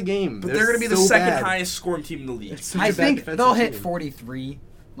 points a game. But they're going to be the so second bad. highest scoring team in the league. It's such I a bad think defensive they'll hit team. 43.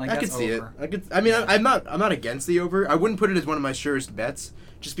 Like I that's could see over. it. I'm not against the over. I wouldn't put it as one of my surest bets,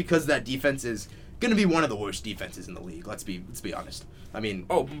 just because that defense is going to be one of the worst defenses in the league. Let's be honest. I mean,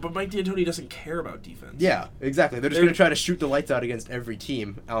 Oh, but Mike D'Antoni doesn't care about defense. yeah, exactly. They're just They're- going to try to shoot the lights out against every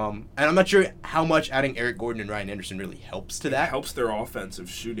team. And I'm not sure how much adding Eric Gordon and Ryan Anderson really helps to It that. helps their offensive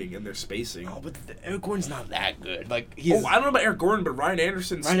shooting and their spacing. Oh, but Eric Gordon's not that good. Like he's I don't know about Eric Gordon, but Ryan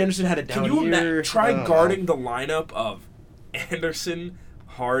Anderson. Ryan Anderson had a down Can you year. I try don't guarding know. the lineup of Anderson,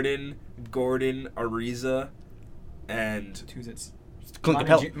 Harden, Gordon, Ariza, and Who's it? Clint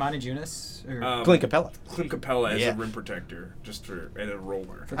Capella. Montejunas? Or Clint Capella. Clint Capella as Yeah. a rim protector, and a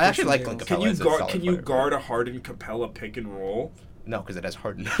roller. for I actually Christian like Bale. Clint Can Capella. you is a guard? solid Can you player. guard a Harden Capella pick and roll? No, because it has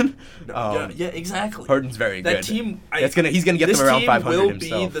Harden. No, yeah, exactly. Harden's very That good. team. He's gonna get this them around team 500 will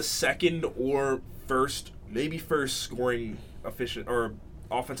himself. be the second or first, maybe first scoring efficient or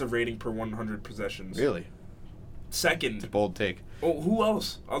offensive rating per 100 possessions. Really, Second. it's a bold take. Oh, who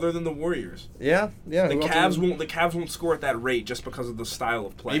else other than the Warriors? Yeah. The Cavs won't. The Cavs won't score at that rate just because of the style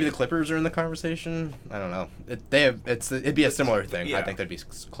of play. Maybe the Clippers are in the conversation. I don't know. It'd be a similar thing. I Yeah. think that'd be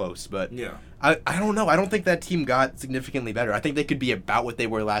close, but Yeah. I don't know. I don't think that team got significantly better. I think they could be about what they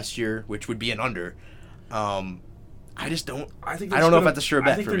were last year, which would be an under. I just don't. I think. I don't know if that's a sure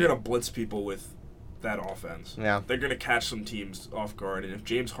bet I think for they're me. gonna blitz people with that offense. Yeah. They're gonna catch some teams off guard, and if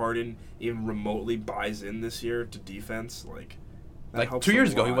James Harden even remotely buys in this year to defense, that Like helps 2 them years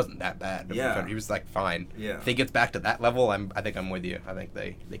a ago, he lot. wasn't that bad. Yeah. He was like fine. Yeah. If he gets back to that level, I think I'm with you. I think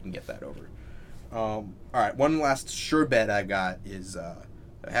they can get that over. All right, one last sure bet I've got is I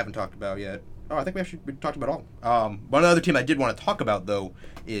haven't talked about yet. Oh, I think we talked about all. One other team I did want to talk about though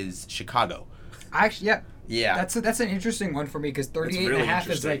is Chicago. Actually, yeah. Yeah. That's an interesting one for me because 38 really and a half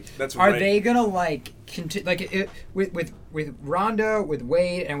is interesting. like. That's are right. they gonna with Rondo, with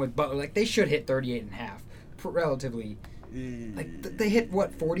Wade, and with Butler? Like they should hit 38 and a half, relatively. Like they hit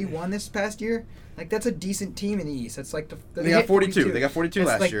what 41 this past year. Like that's a decent team in the East. That's like They got hit 42. They got 42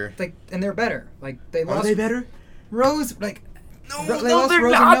 last year. Like and they're better. Like they Are lost. they better? Rose like. No, They no, lost they're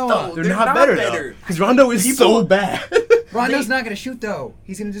Rose and not Noah. though. They're not better though. Because Rondo is so bad. Rondo's not gonna shoot though.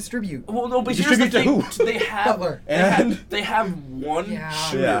 He's gonna distribute. Well, no, but here's the Distribute thing: to who? they have Butler. they have one Yeah.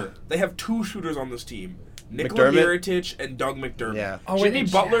 shooter. Yeah. They have two shooters on this team: Nikola McDermott? Mirotic and Doug McDermott. Yeah. Oh, Jimmy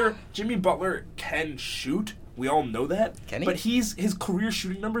and Butler. Jimmy Butler can shoot. We all know that. Can he? But his career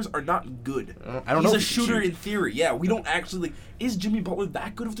shooting numbers are not good. I don't He's know a if he can shooter shoot. in theory. Yeah, we don't actually. Is Jimmy Butler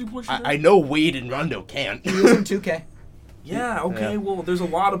that good of 3-point shooter? I know Wade and Rondo can't. He is in 2K. Yeah. Okay. Yeah. Well, there's a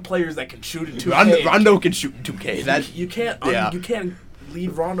lot of players that can shoot in 2K. Rondo can shoot in 2K. That You can't. Yeah. You can't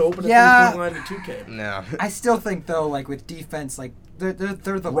leave Rondo open at Yeah. 3-point line in 2K. no. I still think though, like with defense, like they're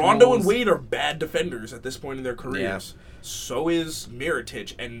the Rondo Bulls. and Wade are bad defenders at this point in their careers. So is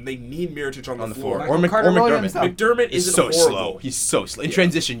Mirotic, and they need Mirotic on the floor. Or Michael Carter McDermott. Williams, though. McDermott He's is so horrible. slow. He's so slow. In Yeah.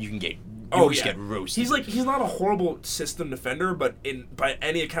 transition, you can get You'll just get roasted. He's not a horrible system defender, but by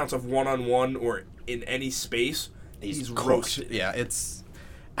any accounts of one-on-one or in any space, he's roasted. Yeah,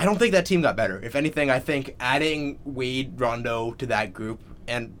 I don't think that team got better. If anything, I think adding Wade, Rondo to that group,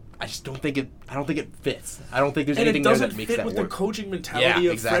 and I just don't think it fits. I don't think there's anything there that makes that work. And it doesn't fit with the coaching mentality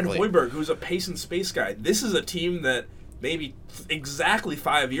of exactly. Fred Hoiberg, who's a pace and space guy. This is a team that maybe exactly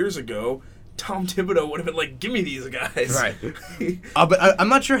 5 years ago, Tom Thibodeau would have been like, give me these guys. Right. But I'm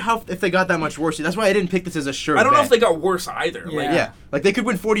not sure if they got that much worse. That's why I didn't pick this as a sure I don't know bet. if they got worse either. Yeah. Like they could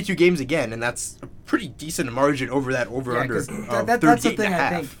win 42 games again, and that's a pretty decent margin over that over-under. That's the thing I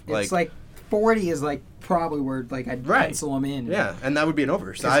think. Like, it's like 40 is like probably where like I'd pencil them in. Yeah, and that would be an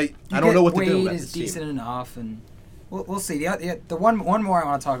over. So I don't know what to do about Wade this is team. decent enough, and we'll see. The one more I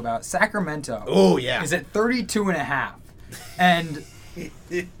want to talk about, Sacramento. Oh, yeah. Is at 32.5. And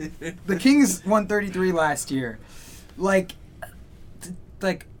the Kings won 33 last year. Like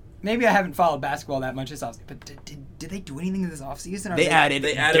maybe I haven't followed basketball that much this offseason, but did they do anything this offseason? They added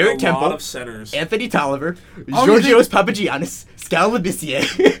a Derek Temple, lot of centers. Anthony Tolliver, Georgios Papagiannis, Skal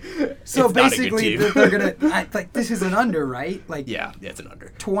Labissiere. So It's not a good basically, team. they're gonna this is an under, right? Like yeah, it's an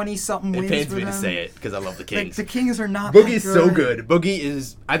under. 20-something wins It pains for me them. to say it because I love the Like, Kings. the Kings are not. Boogie's that so good.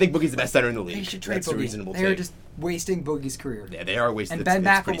 I think Boogie's the best center in the league. They should trade That's a Boogie. reasonable They're take. just wasting Boogie's career. Yeah, they are wasting. And Ben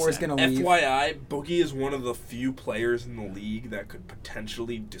it's pretty McLemore's sad. gonna leave. FYI, Boogie is one of the few players in the league that could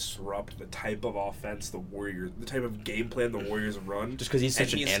potentially disrupt the type of offense the type of game plan the Warriors run. Just because he's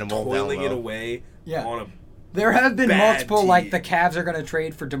such and an he's animal. toiling down it low. away Yeah. on a There have been bad multiple, team. like, the Cavs are going to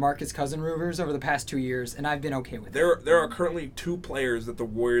trade for DeMarcus Cousin rumors over the past 2 years, and I've been okay with it. There are currently two players that the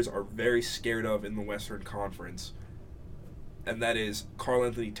Warriors are very scared of in the Western Conference, and that is Karl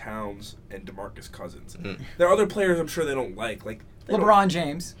Anthony Towns and DeMarcus Cousins. There are other players I'm sure they don't like they LeBron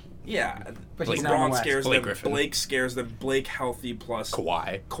James. Yeah, But he's not in the LeBron West. scares Blake them. Griffin. Blake scares them. Blake healthy plus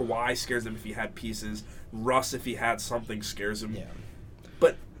Kawhi scares them if he had pieces. Russ, if he had something, scares him. Yeah.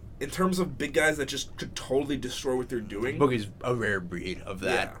 But in terms of big guys that just could totally destroy what they're doing, Boogie's a rare breed of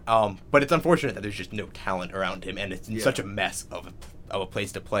that. But it's unfortunate that there's just no talent around him, and it's in such a mess of a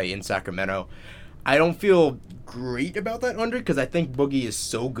place to play in Sacramento. I don't feel great about that under because I think Boogie is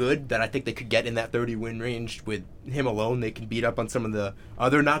so good that I think they could get in that 30-win range with him alone. They can beat up on some of the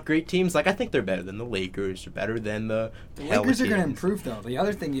other not great teams. Like, I think they're better than the Lakers. They're better than the Lakers are going to Pelicans. improve, though. The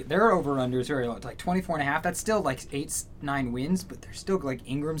other thing, their over-unders are like 24.5. That's still like 8-9 wins, but they're still like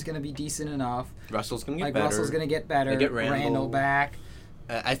Ingram's going to be decent enough. Russell's going to get Like better. Russell's going to get better. They get Randall back.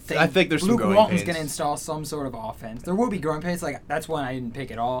 I think there's some Luke growing Walton's pains. going to install some sort of offense. There will be growing pains. Like, that's one I didn't pick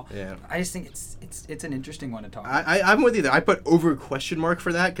at all. Yeah. I just think it's an interesting one to talk about. I'm with you there. I put over question mark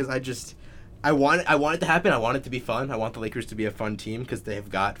for that because I want it to happen. I want it to be fun. I want the Lakers to be a fun team because they've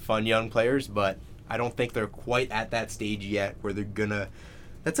got fun young players, but I don't think they're quite at that stage yet where they're gonna.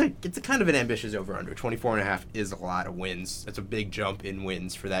 It's a kind of an ambitious over under. 24.5 is a lot of wins. That's a big jump in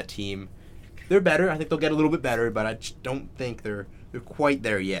wins for that team. They're better. I think they'll get a little bit better, but I just don't think they're quite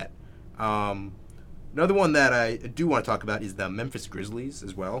there yet. Another one that I do want to talk about is the Memphis Grizzlies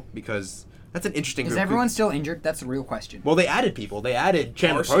as well, because that's an interesting Is group. everyone still injured? That's the real question. Well, they added people. They added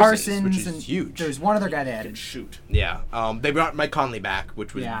Chandler Parsons, Parsons, which and is huge. There's one other guy they can added. shoot. Yeah. They brought Mike Conley back,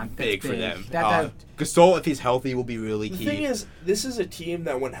 which was Yeah, that's big for big. them. That- Gasol, if he's healthy, will be really The key. thing is, this is a team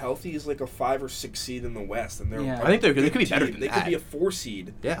that when healthy is like a 5 or 6 seed in the West, and they're Yeah. a I think they good could be better team. than They that. could be a 4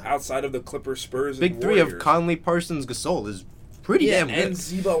 seed. Yeah. Outside of the Clippers, Spurs, Big and three Warriors. of Conley, Parsons, Gasol is pretty damn good. And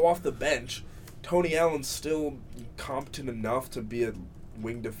Zebo off the bench. Tony Allen's still competent enough to be a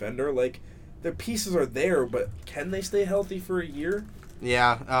wing defender. Like, their pieces are there, but can they stay healthy for a year?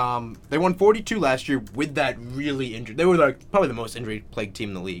 Yeah. They won 42 last year with that really injured. They were probably the most injury-plagued team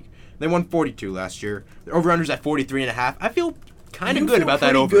in the league. They won 42 last year. The over-under's at 43.5. I feel kind of good about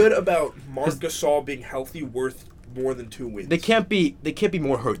that over. Good about Marc Gasol being healthy, worth more than 2 wins. They can't be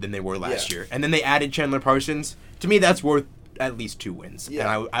more hurt than they were last Yeah. year. And then they added Chandler Parsons. To me, that's worth at least 2 wins.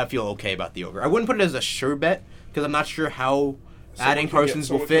 Yeah. And I feel okay about the over. I wouldn't put it as a sure bet because I'm not sure how Someone adding could get- Parsons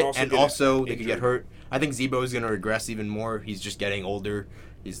will someone fit, could also and get also they could get injured. hurt. I think Zebo is going to regress even more. He's just getting older.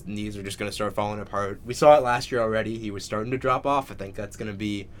 His knees are just going to start falling apart. We saw it last year already. He was starting to drop off. I think that's going to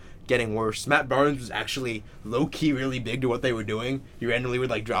be getting worse. Matt Barnes was actually low-key really big to what they were doing. He randomly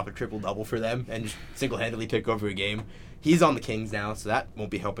would drop a triple-double for them and just single-handedly take over a game. He's on the Kings now, so that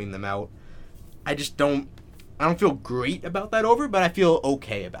won't be helping them out. I don't feel great about that over, but I feel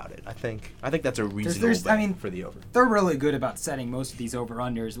okay about it. I think that's a reasonable bet for the over. They're really good about setting most of these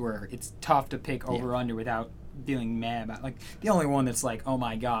over-unders where it's tough to pick over-under without feeling mad about. Like the only one that's like, oh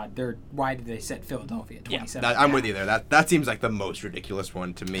my God, why did they set Philadelphia at 27? I'm with you there. That seems like the most ridiculous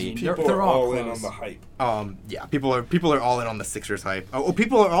one to me. People They're are all all in close. on the hype. Yeah, people are all in on the Sixers hype. Oh,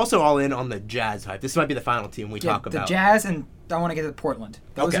 people are also all in on the Jazz hype. This might be the final team we talk the about. Jazz, and I want to get to Portland.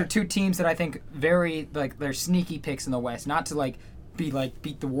 Those Okay. are two teams that I think they're sneaky picks in the West. Not to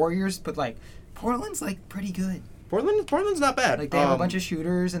beat the Warriors, but Portland's pretty good. Portland's not bad. They have a bunch of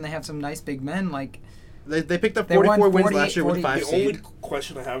shooters and they have some nice big men. They picked up They won 44 wins 48, last year with 5 The seed. only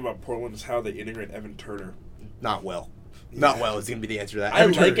question I have about Portland is how they integrate Evan Turner. Not well. Not well is going to be the answer to that. I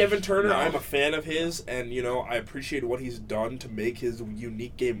like Evan Turner. No. I'm a fan of his, and I appreciate what he's done to make his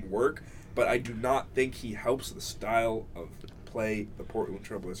unique game work. But I do not think he helps the style of play the Portland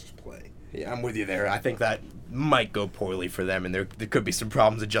Trailblazers play. Yeah, I'm with you there. I think that might go poorly for them, and there could be some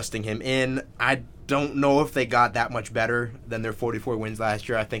problems adjusting him in. I don't know if they got that much better than their 44 wins last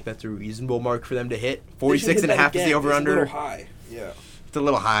year. I think that's a reasonable mark for them to hit. 46 and a half is the over-under. It's a little high. Yeah. It's a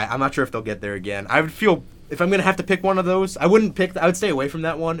little high. I'm not sure if they'll get there again. I would feel, if I'm going to have to pick one of those, I would stay away from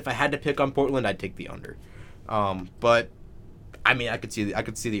that one. If I had to pick on Portland, I'd take the under. But, I mean, I could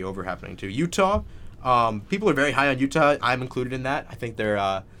see the over happening too. Utah, people are very high on Utah. I'm included in that. I think they're...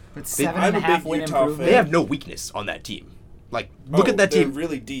 But I'm a 7.5 big win Utah improvement. fan. They have no weakness on that team. Look at that they're team.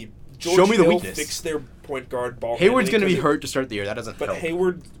 really deep. Show George me the Hill weakness. Fixed their point guard ball. Hayward's going to be handling, 'cause hurt to start the year. That doesn't But help.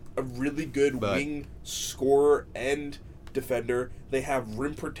 Hayward's a really good But- wing scorer and defender. They have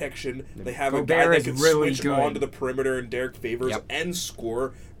rim protection. They have Gobert a guy is that can really switch good. onto the perimeter and Derek Favors Yep. and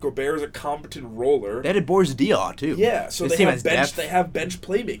score. Gobert is a competent roller. They added Boris Diaw, too. Yeah, so This they team have has bench. depth. They have bench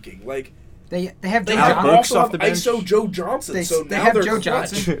playmaking. They have They Joe have Alec Johnson. Burks also off the bench. ISO Joe Johnson. They so now have they're Joe clutch.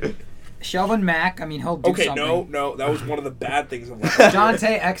 Johnson. Shelvin Mack. I mean, he'll do Okay, something. no, that was one of the bad things of last year.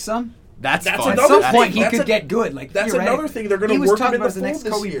 Dante Exum. That's That's fun. At another some point, thing. he That's could a- get good. that's another thing. They're gonna He was work him talking in about the as the next fold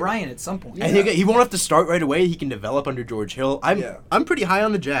this Kobe year. Bryant at some point. Yeah. I think he won't have to start right away. He can develop under George Hill. Yeah. I'm pretty high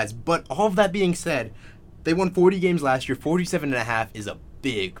on the Jazz, but all of that being said, they won 40 games last year. 47.5 is a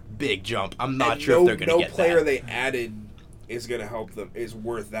big, big jump. I'm not And sure if they're going to no get player that. they added is going to help them. Is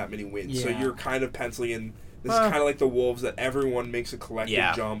worth that many wins. So Yeah. you're kind of penciling in. This is kind of like the Wolves that everyone makes a collective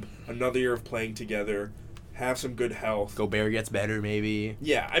Yeah. jump. Another year of playing together. Have some good health. Gobert gets better, maybe.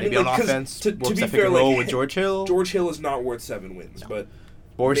 Yeah, I Maybe mean, on 'cause offense, To works be that pick fair, and roll like, with George Hill. George Hill is not worth 7 wins, but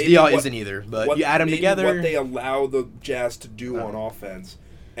Boris maybe Diaw what- isn't either, but you add them maybe together. What they allow the Jazz to do Oh. on offense,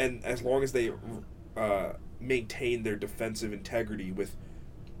 and as long as they maintain their defensive integrity with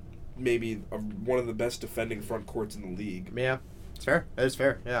maybe one of the best defending front courts in the league, Yeah, it's fair. That is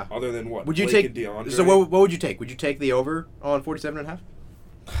fair, yeah. other than what Would you Blake take... and DeAndre. So what would you take? Would you take the over on 47.5?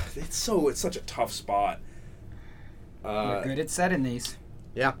 It's such a tough spot. You're good at setting these.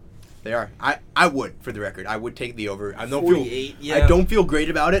 Yeah, they are. I would, for the record, I would take the over. I don't 48, feel. I yeah. don't feel great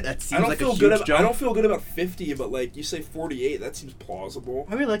about it. That I seems don't like a feel huge good. jump. I don't feel good about 50, but you say 48, that seems plausible.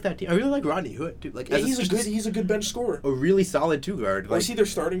 I really like that team. I really like Rodney Hood too. Like Yeah, as he's a good bench scorer. a really solid two guard. Or Like is he their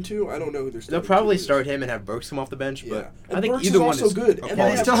starting two? I don't know who they're starting. they'll probably two is. start him and have Burks come off the bench. Yeah, But and I think Burks either is one also is good. a And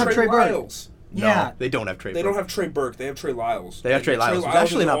quality. they still have Trey Trey Burke. Lyles. No, Yeah. they don't have Trey. They Burke. don't have Trey Burke. They have Trey Lyles. They have Trey Lyles, who's Lyles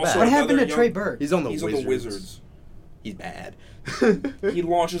actually is not also bad. What happened another to Trey young- Burke? He's on the He's Wizards. on the Wizards. He's bad. He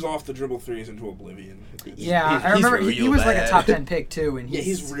launches off the dribble threes into oblivion. Yeah, He's I remember he real was like a bad. top 10 pick too, and Yeah,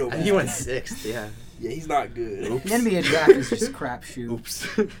 he's real bad. He went 6th. Yeah. Yeah, he's not good. Oops. The NBA draft is just crapshoot. Oops.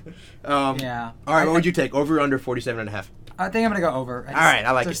 Yeah. All right. What would you take? Over or under 47.5? I think I'm gonna go over. All right,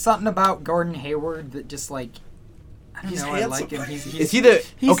 I like There's it. something about Gordon Hayward that just I don't He's know. I like handsome. him. He's Is he the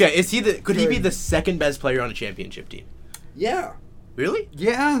he's okay? Is he the? Could he be good. the second best player on a championship team? Yeah, Really?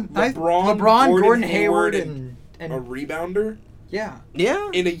 Yeah, LeBron, Gordon Hayward, and a rebounder yeah, Yeah.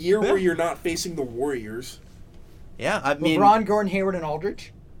 in a year Yeah. where you're not facing the Warriors. Yeah. I mean, LeBron, Gordon Hayward, and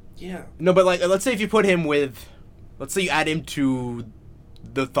Aldridge. Yeah, no, but let's say if you put him with, let's say you add him to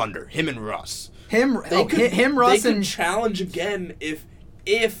the Thunder, him and Russ. Him, Russ, they could and challenge again if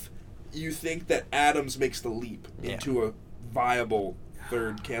you think that Adams makes the leap Yeah. into a viable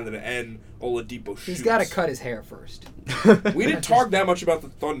third candidate and Oladipo shoots. he's got to cut his hair first. We didn't talk that much about the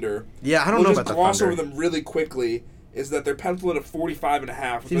Thunder. Yeah, I don't we'll know just about the gloss Thunder. over them really quickly. Is that they're penciled at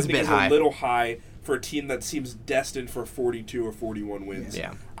 45.5, which Seems I a think bit is high. a little high for a team that seems destined for 42 or 41 wins.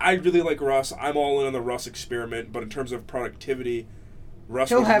 Yeah. I really like Russ. I'm all in on the Russ experiment, but in terms of productivity, Russ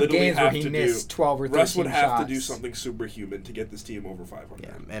He'll would have literally games where have he to missed do 12 or 13 Russ would have to do shots. something superhuman to get this team over 500.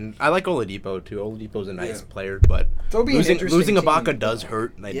 Yeah, and I like Oladipo too. Oladipo's a nice Yeah. player, but They'll be an losing interesting Ibaka team. does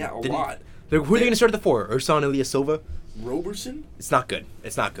hurt. Like, Yeah, a didn't- lot. Who are they going to start at the 4? Ursan Ilyasova? Roberson? It's not good.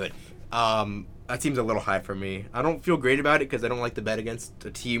 It's not good. That seems a little high for me. I don't feel great about it because I don't like to bet against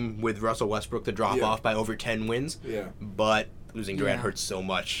a team with Russell Westbrook to drop Yeah. off by over 10 wins. Yeah. But losing Durant Yeah. hurts so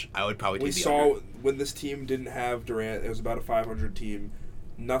much. I would probably We take the saw under. when this team didn't have Durant, it was about a 500 team.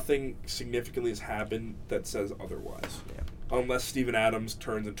 Nothing significantly has happened that says otherwise. Yeah. Unless Steven Adams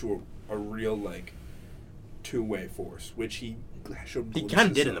turns into a real, like, two-way force, which he showed He glimpses kind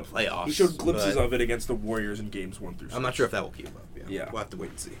of did in the of. playoffs. He showed glimpses but of it against the Warriors in games 1 through 6. I'm not sure if that will keep up. Yeah. We'll have to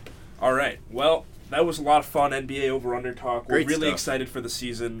wait and see. All right. Well, that was a lot of fun NBA over-under talk. We're Great really stuff. excited for the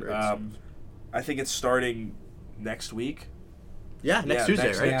season. Great stuff. I think it's starting next week. Yeah, next Tuesday,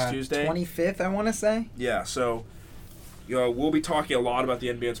 next- right? next Tuesday. 25th, I want to say. Yeah, so we'll be talking a lot about the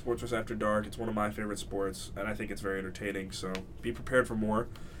NBA and Sports Voice After Dark. It's one of my favorite sports, and I think it's very entertaining, so be prepared for more.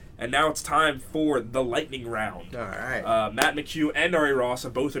 And now it's time for the lightning round. All right. Matt McHugh and Ari Ross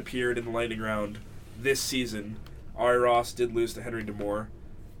have both appeared in the lightning round this season. Ari Ross did lose to Henry DeMore,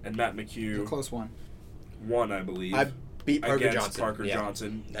 and Matt A McHugh close one. won, I believe. I beat Parker against Johnson. Parker Yeah.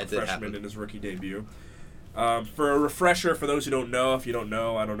 Johnson, That a did freshman happen. in his rookie debut. For a refresher, for those who don't know, if you don't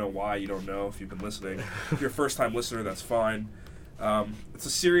know, I don't know why you don't know if you've been listening. If you're a first-time listener, that's fine. It's a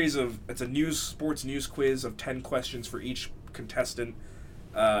series of, it's a sports news quiz of 10 questions for each contestant.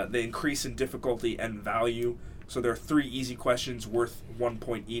 They increase in difficulty and value. So there are 3 easy questions worth 1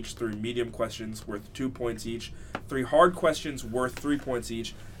 point each, 3 medium questions worth 2 points each, 3 hard questions worth 3 points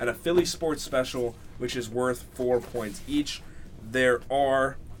each, and a Philly sports special, which is worth 4 points each. There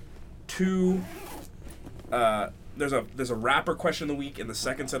are 2. There's a rapper question of the week in the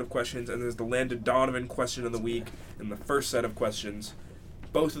second set of questions, and there's the Landon Donovan question of the week in the first set of questions.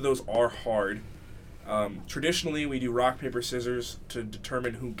 Both of those are hard. Traditionally, we do rock, paper, scissors to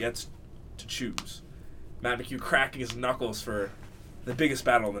determine who gets to choose. Matt McHugh cracking his knuckles for the biggest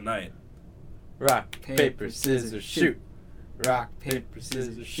battle of the night. Rock, paper, scissors, shoot. Rock, paper,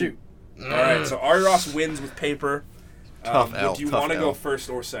 scissors, shoot. All right, so Ari Ross wins with paper. Tough L, Do you tough want to L. go first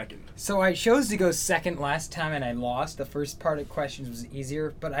or second? So I chose to go second last time, and I lost. The first part of questions was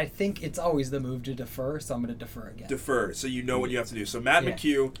easier, but I think it's always the move to defer, so I'm going to defer again. Defer, so you know what you have to do. So Matt Yeah.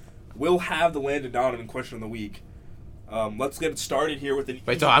 McHugh will have the Landon Donovan question of the week. Let's get started here with an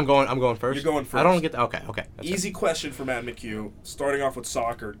Wait, so I'm going first? You're going I don't first. get okay. That's easy question for Matt McHugh. Starting off with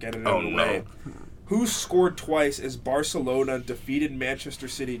soccer, getting it Oh, out of the no. way. Who scored twice as Barcelona defeated Manchester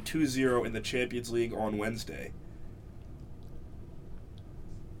City 2-0 in the Champions League on Wednesday?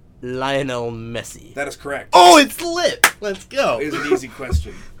 Lionel Messi. That is correct. Oh, it's lit. Let's go. It is an easy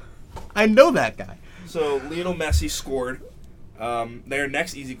question. I know that guy. So Lionel Messi scored. Their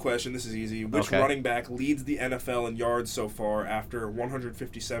next easy question, this is easy. Which Okay. running back leads the NFL in yards so far after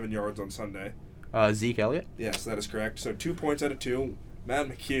 157 yards on Sunday? Zeke Elliott. Yes, that is correct. So 2 points out of 2. Matt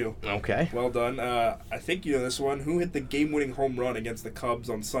McHugh. Okay. Well done. I think you know this one. Who hit the game-winning home run against the Cubs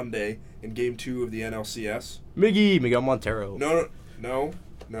on Sunday in Game 2 of the NLCS? Miguel Montero.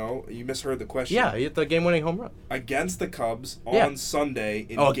 No. You misheard the question. Yeah, he hit the game-winning home run. Against the Cubs on Yeah. Sunday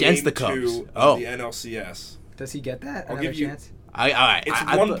in Oh, Game against the 2 Cubs. of Oh. the NLCS. Does he get that? I'll Another give you- chance? All right. It's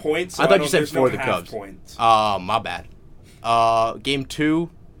I 1 thought- point, so I thought you don't- said there's for no the half Cubs. points. My bad. Game 2,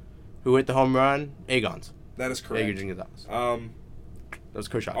 who hit the home run? Agons. That is correct. Agons Gonzalez. That was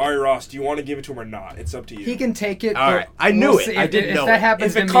Kershaw. Ari Ross, do you want to give it to him or not? It's up to you. He can take it. All but right. I knew we'll it. see. I If- didn't if know that it.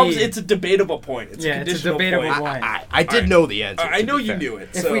 happens If it to comes, me, it's a debatable point. It's Yeah, a it's a conditional debatable point. point. I did Alright. know the answer. I to know be you fair. knew it.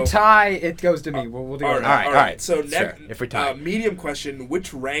 if so. we tie, it goes to me. We'll do All it. right. All right. So That's fair. If we tie. medium question: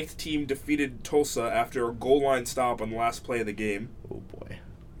 which ranked team defeated Tulsa after a goal line stop on the last play of the game? Oh boy.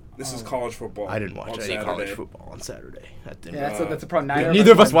 This is college football. I didn't watch on any Saturday. college football on Saturday. That didn't. Yeah, that's a problem.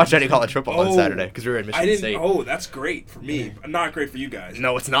 Neither of us watched any college football on Oh, Saturday because we were in I Michigan didn't. State. Oh, that's great for me. Not great for you guys.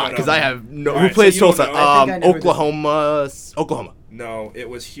 No, it's not But, because I have no. all Who right, plays so you don't Tulsa? know. I think I know who this is. Oklahoma. No, it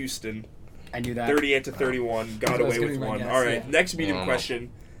was Houston. I knew that. 38-31. Got That was away gonna with be my one. guess, All right. yeah. Next medium Oh.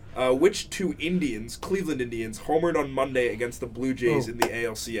 question: which 2 Indians, Cleveland Indians, homered on Monday against the Blue Jays Oh. in the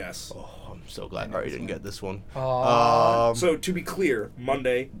ALCS? Oh, I'm so glad know Ari this didn't one. get this one. Aw. So to be clear,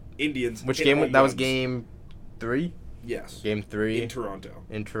 Monday Indians. Which hit game? home That was runs. game 3. Yes. Game 3 In Toronto.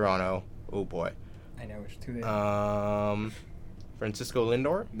 in Toronto. Oh boy. I know which two they are. Francisco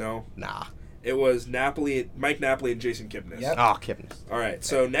Lindor. No, Nah. it was Mike Napoli, and Jason Kipnis. Yep. Oh, Kipnis. All right.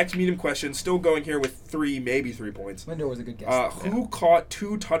 So next medium question, still going here with 3, maybe 3 points. Lindor was a good guess. Who caught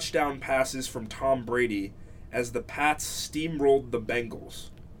 2 touchdown passes from Tom Brady as the Pats steamrolled the Bengals?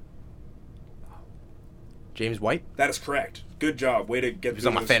 James White. That is correct. Good job. Way to get He's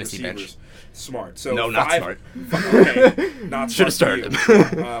on my those fantasy receivers. Smart. So No, not five, smart. Okay, not Should have smart started for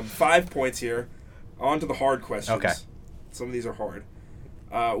you. him. 5 points here. On to the hard questions. Okay. Some of these are hard.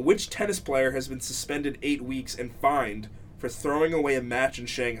 Which tennis player has been suspended 8 weeks and fined for throwing away a match in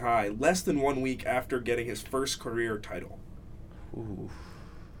Shanghai less than 1 week after getting his first career title? Ooh.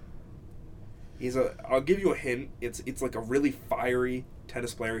 I'll give you a hint. It's like a really fiery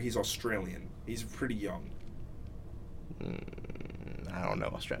tennis player. He's Australian. He's pretty young. I don't know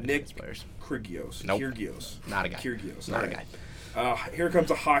Australian Nick tennis players. Kyrgios. Nope. Kyrgios. Not a guy. Kyrgios. Not All a right. guy. Here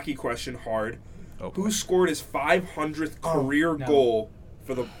comes a hockey question. Hard. Oh, Who scored his 500th career no. goal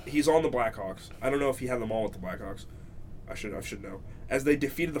for the? He's on the Blackhawks. I don't know if he had them all with the Blackhawks. I should know. As they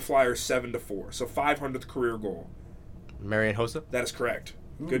defeated the Flyers 7-4. So 500th career goal. Marian Hossa? That is correct.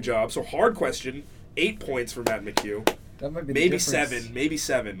 Good job. So hard question. 8 points for Matt McHugh. That might be Maybe the difference. 7. Maybe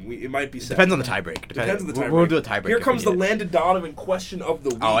 7. It might be 7. Depends on the tiebreak. Depends on the tiebreak. We'll do a tiebreak. Here if comes we the need it. Landon Donovan question of the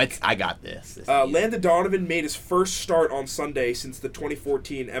week. Oh, I got this. This is easy. Landon Donovan made his first start on Sunday since the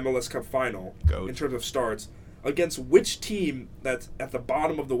 2014 MLS Cup final Goat. in terms of starts against which team that's at the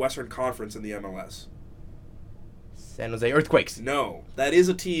bottom of the Western Conference in the MLS? San Jose Earthquakes. No, that is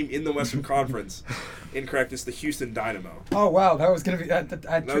a team in the Western Conference. Incorrect. It's the Houston Dynamo. Oh wow, that was gonna be.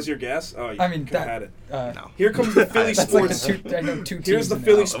 That was your guess? Oh, you I mean, could have had it. No. Here comes the Philly That's like Sports. the two. I know two teams. Here's the in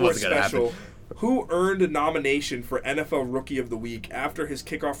Philly there. Sports wasn't gonna Special. Who earned a nomination for NFL Rookie of the Week after his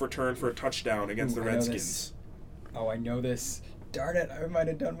kickoff return for a touchdown against Ooh, the I know Redskins? this. Oh, I know this. Darn it! I might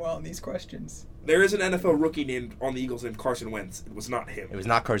have done well in these questions. There is an NFL rookie named on the Eagles named Carson Wentz. It was not him. It was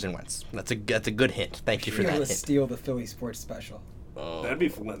not Carson Wentz. That's a good hint. Thank you for Be that able to hint. steal the Philly Sports Special. That'd be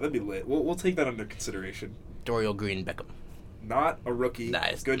lit. We'll take that under consideration. Dorial Green Beckham. Not a rookie.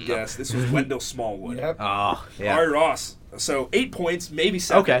 Nice. Good No. guess. This was Wendell Smallwood. Yep. Oh, yeah. All right, Ross. So 8 points, maybe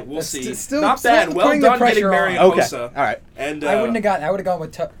 7. Okay. We'll That's see. still- not still bad. Well putting the done getting pressure on. Marian Okay. Hossa. All right. And I wouldn't have gotten. I would have gone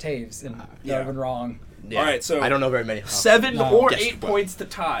with Taves, and that Yeah. would have been wrong. Yeah. All right, so I don't know very many. 7 No. or Guess 8 what? points to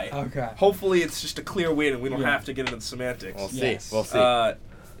tie. Okay. Hopefully, it's just a clear win, and we don't Yeah. have to get into the semantics. We'll see. Yes. We'll see.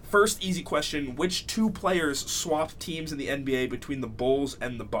 First easy question: which two players swapped teams in the NBA between the Bulls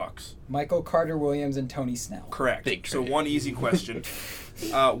and the Bucks? Michael Carter Williams and Tony Snell. Correct. Big So trade. one easy question: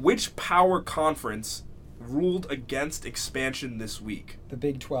 which power conference ruled against expansion this week? The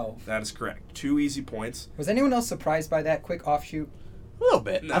Big 12. That is correct. 2 easy points. Was anyone else surprised by that quick offshoot? A little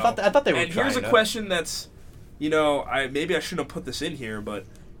bit. No. I thought they were And trying here's a to. question that's, maybe I shouldn't have put this in here, but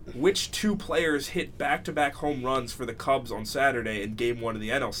which two players hit back-to-back home runs for the Cubs on Saturday in Game 1 of the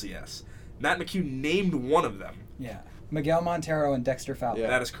NLCS? Matt McHugh named one of them. Yeah. Miguel Montero and Dexter Fowler. Yeah.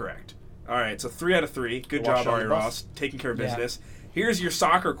 That is correct. All right, so 3 out of 3. Good Wash job, on Ari the bus. Ross, taking care of Yeah. business. Here's your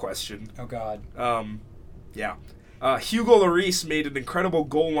soccer question. Oh God. Hugo Lloris made an incredible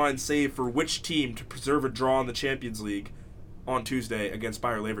goal line save for which team to preserve a draw in the Champions League on Tuesday against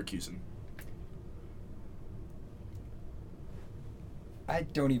Bayer Leverkusen? I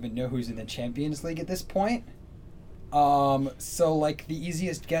don't even know who's in the Champions League at this point. So like the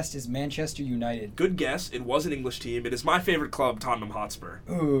easiest guess is Manchester United. Good guess. It was an English team. It is my favorite club, Tottenham Hotspur.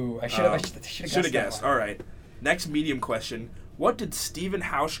 Ooh, I should have. Should have guessed. All right. Next medium question. What did Steven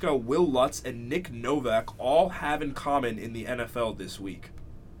Hauschka, Will Lutz, and Nick Novak all have in common in the NFL this week?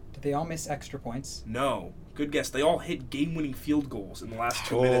 Did they all miss extra points? No. Good guess. They all hit game-winning field goals in the last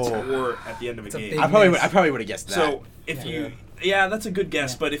 2 minutes or at the end of a It's a game. big- I probably would have guessed that. So if Yeah. that's a good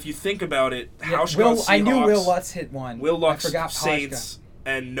guess. Yeah. But if you think about it, Yeah, Hauschka, I knew Seahawks, Will Lutz hit one. Will Lutz, I forgot Saints,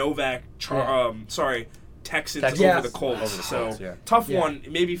 and Novak, Texans Texans. over Yeah. the Colts. Over the So Colts, yeah. tough Yeah. one,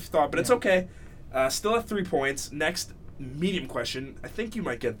 maybe you thought, but it's Yeah. okay. Still at 3 points. Next medium question. I think you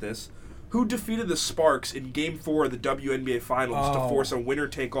might get this. Who defeated the Sparks in Game 4 of the WNBA Finals to Oh. force a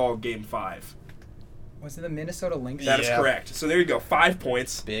winner-take-all Game 5? Was it the Minnesota Lynx? That is Yeah. correct. So there you go. 5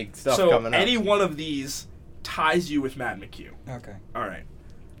 points. Big stuff So coming up. any one of these ties you with Matt McHugh. Okay. All right.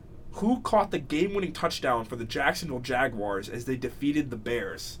 Who caught the game-winning touchdown for the Jacksonville Jaguars as they defeated the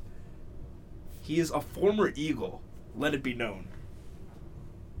Bears? He is a former Eagle. Let it be known.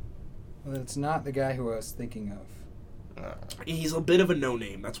 Well, it's not the guy who I was thinking of. He's a bit of a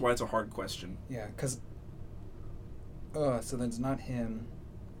no-name. That's why it's a hard question. Yeah, because. So then it's not him.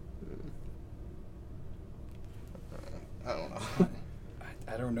 I don't know.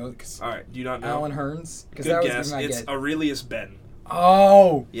 I don't know. Cause All right. Do you not know? Alan Hearns? Because Good that guess. was my It's guess. Aurelius Ben.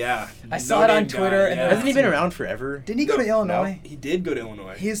 Oh! Yeah. I saw it on No-name Twitter, guy, and yeah. Hasn't he been around forever? Didn't he go to Illinois? He did go to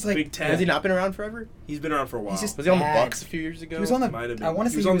Illinois. He's like- Big Ten. Has he not been around forever? He's been around for a while. He's just- Was he on the Bad. Bucks a few years ago? He was on the. Might have been. I want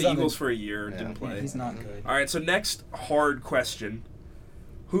to he say was he on was the Eagles for a year. Yeah. Didn't play. Yeah, he's not good. All right, so next hard question.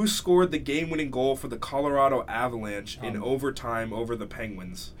 Who scored the game-winning goal for the Colorado Avalanche in overtime over the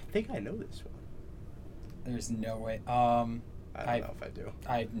Penguins? I think I know this one. There's no way. I don't know if I do.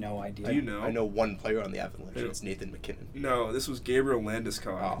 I have no idea. Do you know? I know one player on the Avalanche. Yeah. It's Nathan McKinnon. No, this was Gabriel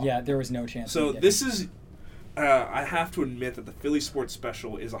Landeskog. Oh. Yeah, there was no chance. So he'd get this it. is, I have to admit that the Philly Sports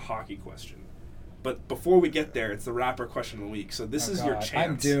Special is a hockey question. But before we get there, it's the rapper question of the week. So this Oh, is your God, chance.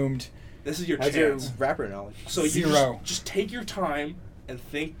 I'm doomed. This is your How's your chance. rapper knowledge? So you Zero. just take your time and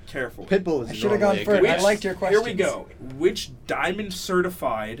think carefully. Pitbull I is should have gone normally a first. good I Which- liked your questions. Here we go. Which Diamond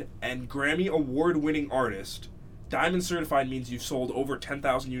Certified and Grammy Award-winning artist? Diamond Certified means you've sold over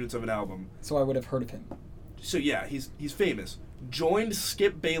 10,000 units of an album. So I would have heard of him. So yeah, he's famous. Joined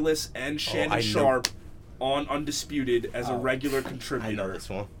Skip Bayless and Shannon I know. Sharp on Undisputed as a Oh. regular I contributor. know this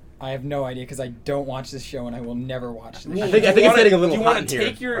one. I have no idea because I don't watch this show and I will never watch this. I show. think it's getting a little Do you hot want in to here.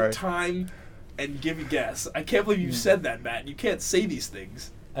 take your All right. time and give a guess? I can't believe you said that, Matt. You can't say these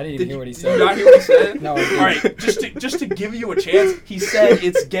things. I didn't even hear what he Did said. you not hear what he said? No, I didn't. All right, just to give you a chance, he said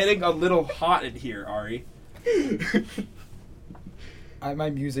it's getting a little hot in here, Ari.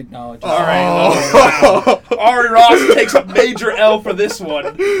 My music knowledge. Is All right. Ari Ross takes a major L for this one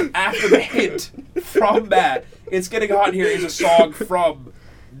after the hint from Matt. It's Getting Hot in Here is a song from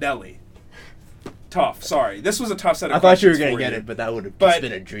Nelly. Tough. Sorry. This was a tough set of I thought you were questions going for to get you. it, but that would have But just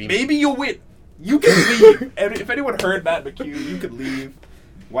been a dream. maybe you'll win. You can leave. And if anyone heard Matt McHugh, you could leave.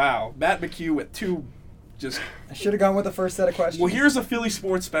 Wow. Matt McHugh with two just... I should have gone with the first set of questions. Well, here's a Philly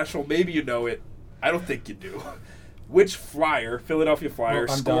sports special. Maybe you know it. I don't think you do. Which Flyer, Philadelphia Flyers,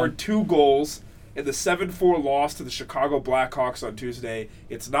 Well, I'm scored done. 2 goals in the 7-4 loss to the Chicago Blackhawks on Tuesday?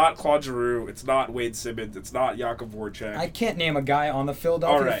 It's not Claude Giroux. It's not Wade Simmons. It's not Jakub Voracek. I can't name a guy on the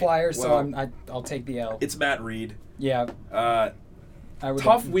Philadelphia All right, Flyers, well- so I'll take the L. It's Matt Reed. Yeah, I would.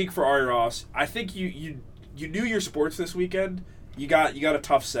 Tough week for Ari Ross. I think you knew your sports this weekend. You got a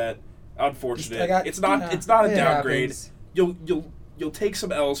tough set. Unfortunate. It's not a it downgrade. happens. You'll take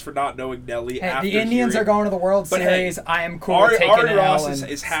some L's for not knowing Nelly. Hey, after the Indians hearing- are going to the World But hey, Series. I am cool with Ari taking an Ross L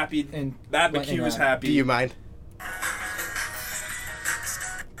is happy. and Matt letting McHugh is it happy. Do you mind?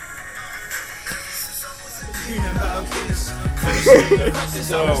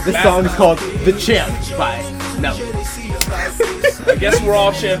 So This Matt- song is called "The Champ" by Nelly. I guess we're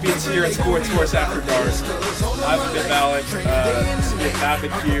all champions here at Sports Force After Dark. I've been Malik, Matt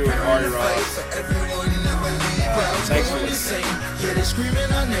McHugh, and Ari Ross. Thanks for listening. Yeah, they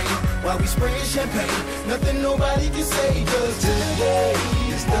screaming our name while we spraying champagne. Nothing nobody can say, 'cause today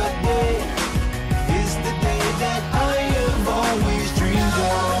is the day.